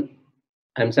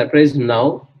surprised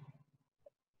now.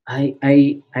 I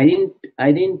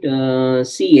didn't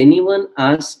see anyone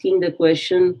asking the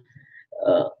question,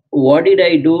 what did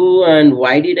I do and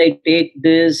why did I take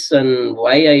this and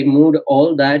why I moved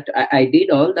all that. I did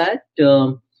all that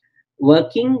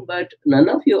working, but none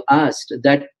of you asked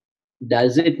that.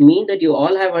 Does it mean that you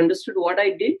all have understood what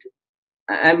I did?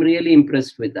 I'm really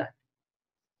impressed with that.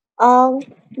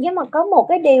 Nhưng mà có một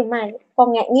cái điều mà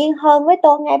còn ngạc nhiên hơn với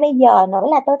tôi ngay bây giờ nữa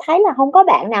là tôi thấy là không có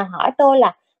bạn nào hỏi tôi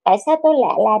là tại sao tôi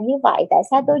lại làm như vậy, tại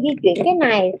sao tôi di chuyển cái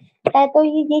này, tại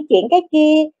tôi di chuyển cái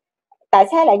kia, tại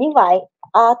sao lại như vậy.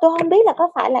 Tôi không biết là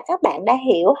có phải là các bạn đã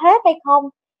hiểu hết hay không,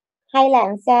 hay là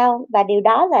làm sao. Và điều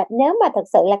đó là nếu mà thật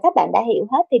sự là các bạn đã hiểu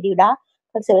hết thì điều đó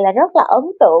thật sự là rất là ấn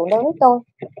tượng đối với tôi.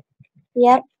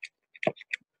 Yeah.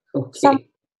 Okay.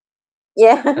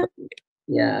 Yeah.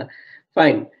 Yeah.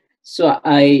 Fine. So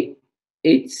I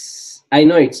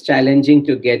know it's challenging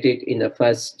to get it in the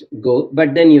first go, but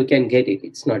then you can get it.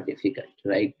 It's not difficult,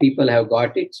 right? People have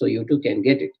got it, so you too can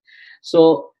get it.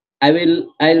 So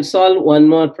I'll solve one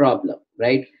more problem,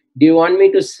 right? Do you want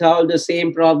me to solve the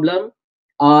same problem,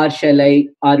 or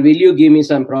will you give me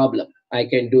some problem? I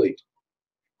can do it.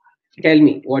 Tell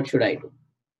me, what should I do?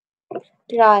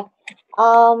 Rồi,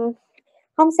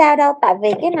 Không sao đâu, tại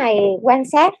vì cái này quan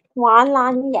sát ngoài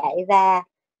online như vậy và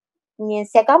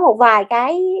sẽ có một vài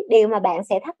cái điều mà bạn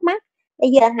sẽ thắc mắc. Bây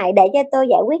giờ hãy để cho tôi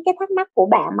giải quyết cái thắc mắc của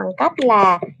bạn bằng cách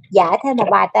là giải thêm một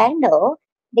bài toán nữa.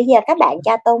 Bây giờ các bạn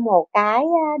cho tôi một cái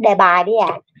đề bài đi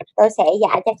ạ. Tôi sẽ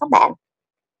giải cho các bạn.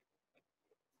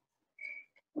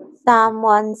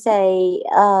 Someone say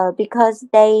because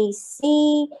they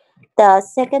see the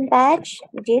second batch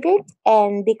did it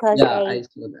and because Yeah, they I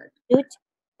saw that. did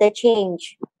the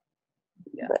change.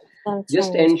 Yeah.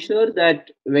 Just ensure that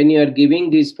when you are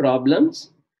giving these problems,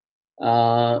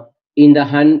 in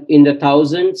the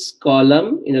thousands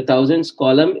column,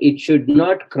 it should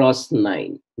not cross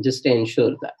 9. Just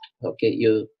ensure that. Okay,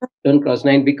 you don't cross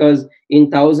 9 because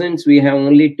in thousands we have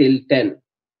only till 10.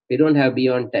 We don't have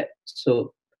beyond 10.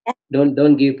 So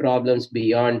don't give problems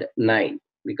beyond 9,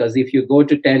 because if you go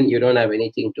to 10, you don't have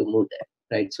anything to move there,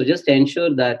 right? So just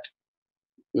ensure that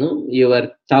your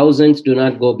thousands do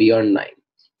not go beyond 9.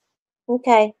 Ok.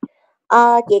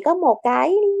 Chỉ có một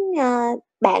cái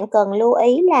bạn cần lưu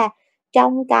ý là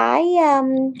trong cái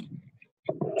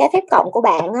phép cộng của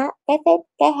bạn á,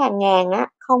 cái hàng ngàn á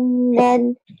không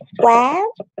nên quá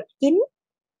 9.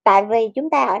 Tại vì chúng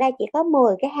ta ở đây chỉ có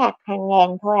 10 cái hạt hàng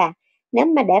ngàn thôi à. Nếu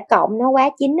mà để cộng nó quá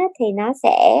 9 á, thì nó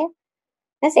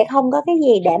sẽ không có cái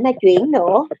gì để mà chuyển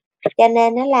nữa. Cho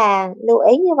nên nó là lưu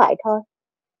ý như vậy thôi.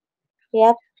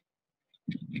 Yep.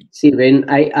 See, when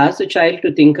I ask a child to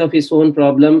think of his own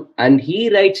problem and he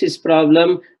writes his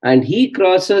problem and he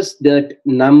crosses that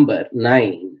number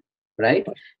 9, right?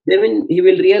 Then he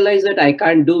will realize that I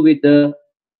can't do with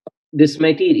this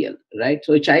material, right?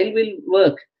 So a child will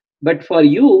work. But for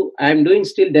you, I'm doing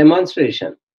still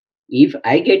demonstration. If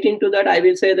I get into that, I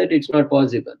will say that it's not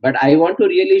possible. But I want to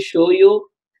really show you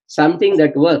something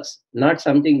that works, not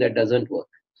something that doesn't work.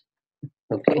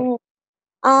 Okay.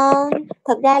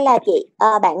 Thực ra là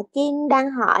bạn Kim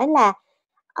đang hỏi là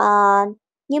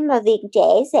nhưng mà việc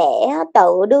trẻ sẽ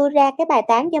tự đưa ra cái bài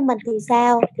toán cho mình thì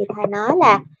sao? Thì thầy nói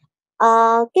là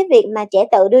cái việc mà trẻ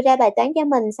tự đưa ra bài toán cho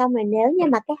mình, xong rồi nếu như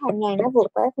mà cái hàng ngàn nó vượt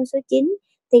với con số 9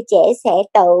 thì trẻ sẽ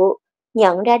tự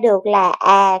nhận ra được là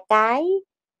cái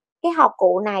học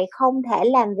cụ này không thể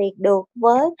làm việc được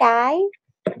với cái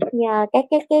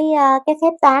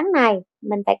phép toán này,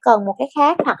 mình phải cần một cái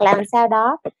khác hoặc là làm sao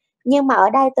đó. Nhưng mà ở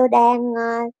đây tôi đang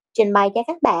trình bày cho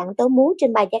các bạn, tôi muốn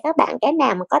trình bày cho các bạn cái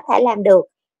nào mà có thể làm được,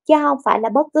 chứ không phải là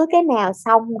bất cứ cái nào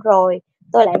xong rồi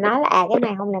tôi lại nói là cái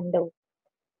này không làm được.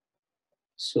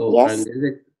 So Yes.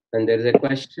 and there's a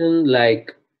question like,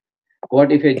 what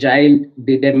if a child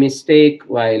did a mistake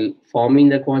while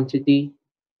forming the quantity?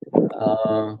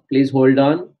 Please hold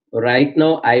on. Right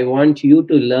now, I want you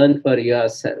to learn for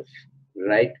yourself,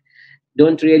 right?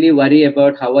 Don't really worry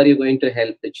about how are you going to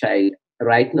help the child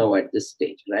right now at this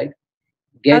stage, right?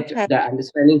 Get Okay. the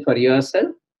understanding for yourself.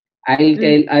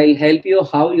 I'll help you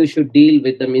how you should deal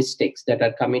with the mistakes that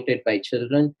are committed by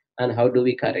children and how do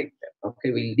we correct them.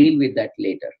 Okay, we'll deal with that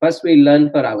later. First, we'll learn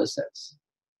for ourselves.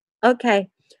 Ok.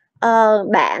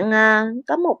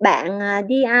 Có một bạn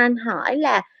Dian hỏi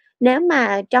là nếu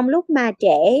mà trong lúc mà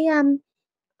trẻ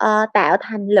tạo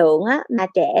thành lượng á, mà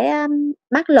trẻ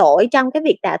mắc lỗi trong cái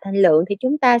việc tạo thành lượng thì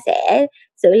chúng ta sẽ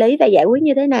xử lý và giải quyết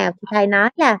như thế nào? Thì thầy nói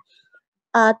là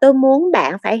tôi muốn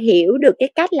bạn phải hiểu được cái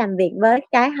cách làm việc với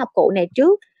cái học cụ này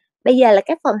trước. Bây giờ là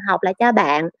cái phần học là cho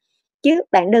bạn, chứ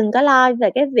bạn đừng có lo về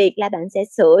cái việc là bạn sẽ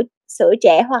sửa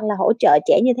trẻ hoặc là hỗ trợ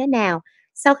trẻ như thế nào.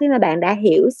 Sau khi mà bạn đã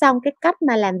hiểu xong cái cách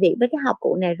mà làm việc với cái học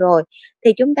cụ này rồi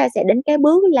thì chúng ta sẽ đến cái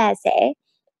bước là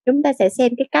chúng ta sẽ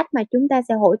xem cái cách mà chúng ta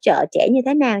sẽ hỗ trợ trẻ như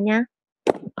thế nào nha.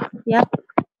 Yep.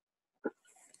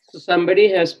 So somebody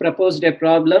has proposed a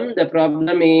problem. The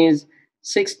problem is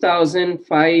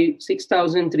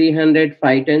 6,300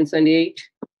 5 tenths and 8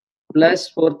 plus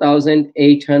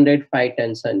 4,800 5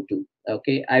 tenths and 2.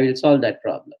 Okay, I will solve that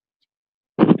problem.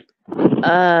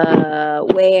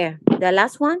 Where? The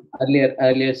last one?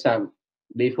 Earlier sum.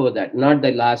 Before that, not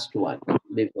the last one.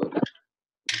 Before that.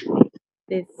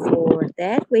 Before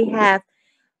that, we have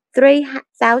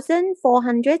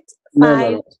 3,405.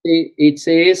 No. See, it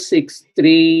says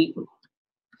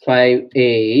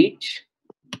 6,358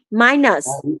 minus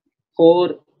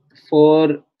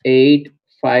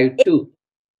 4,852.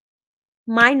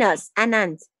 Minus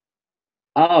Anand.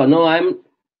 Oh no, I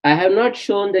have not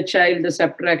shown the child the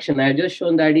subtraction. I have just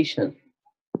shown the addition.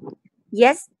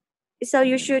 Yes. So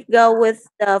you should go with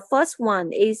the first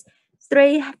one is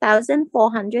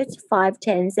 3,405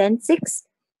 tenths and 6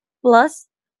 plus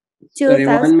 2,000. Sorry,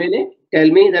 1 minute.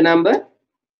 Tell me the number.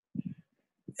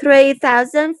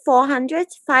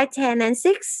 3,405 tenths and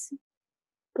 6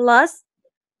 plus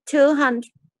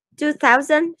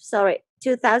 2,000. Sorry.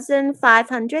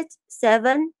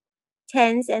 2507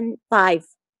 tens and five.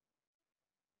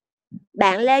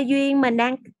 Bạn Lê Duyên,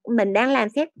 mình đang làm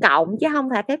phép cộng chứ không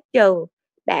phải phép trừ.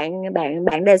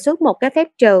 Bạn đề xuất một cái phép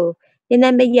trừ, cho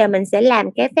nên bây giờ mình sẽ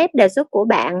làm cái phép đề xuất của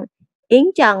bạn Yến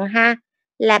Trần ha,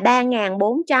 là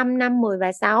 3.400 5, 10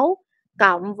 và 6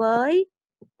 cộng với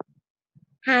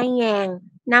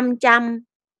 2.500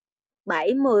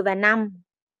 7, 10 và 5.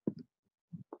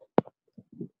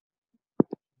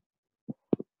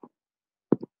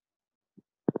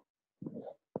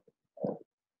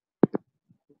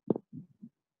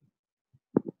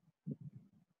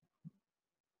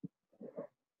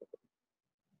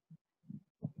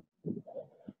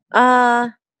 Ờ,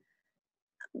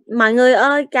 mọi người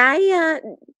ơi, cái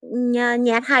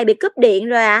nhà thầy bị cúp điện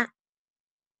rồi ạ.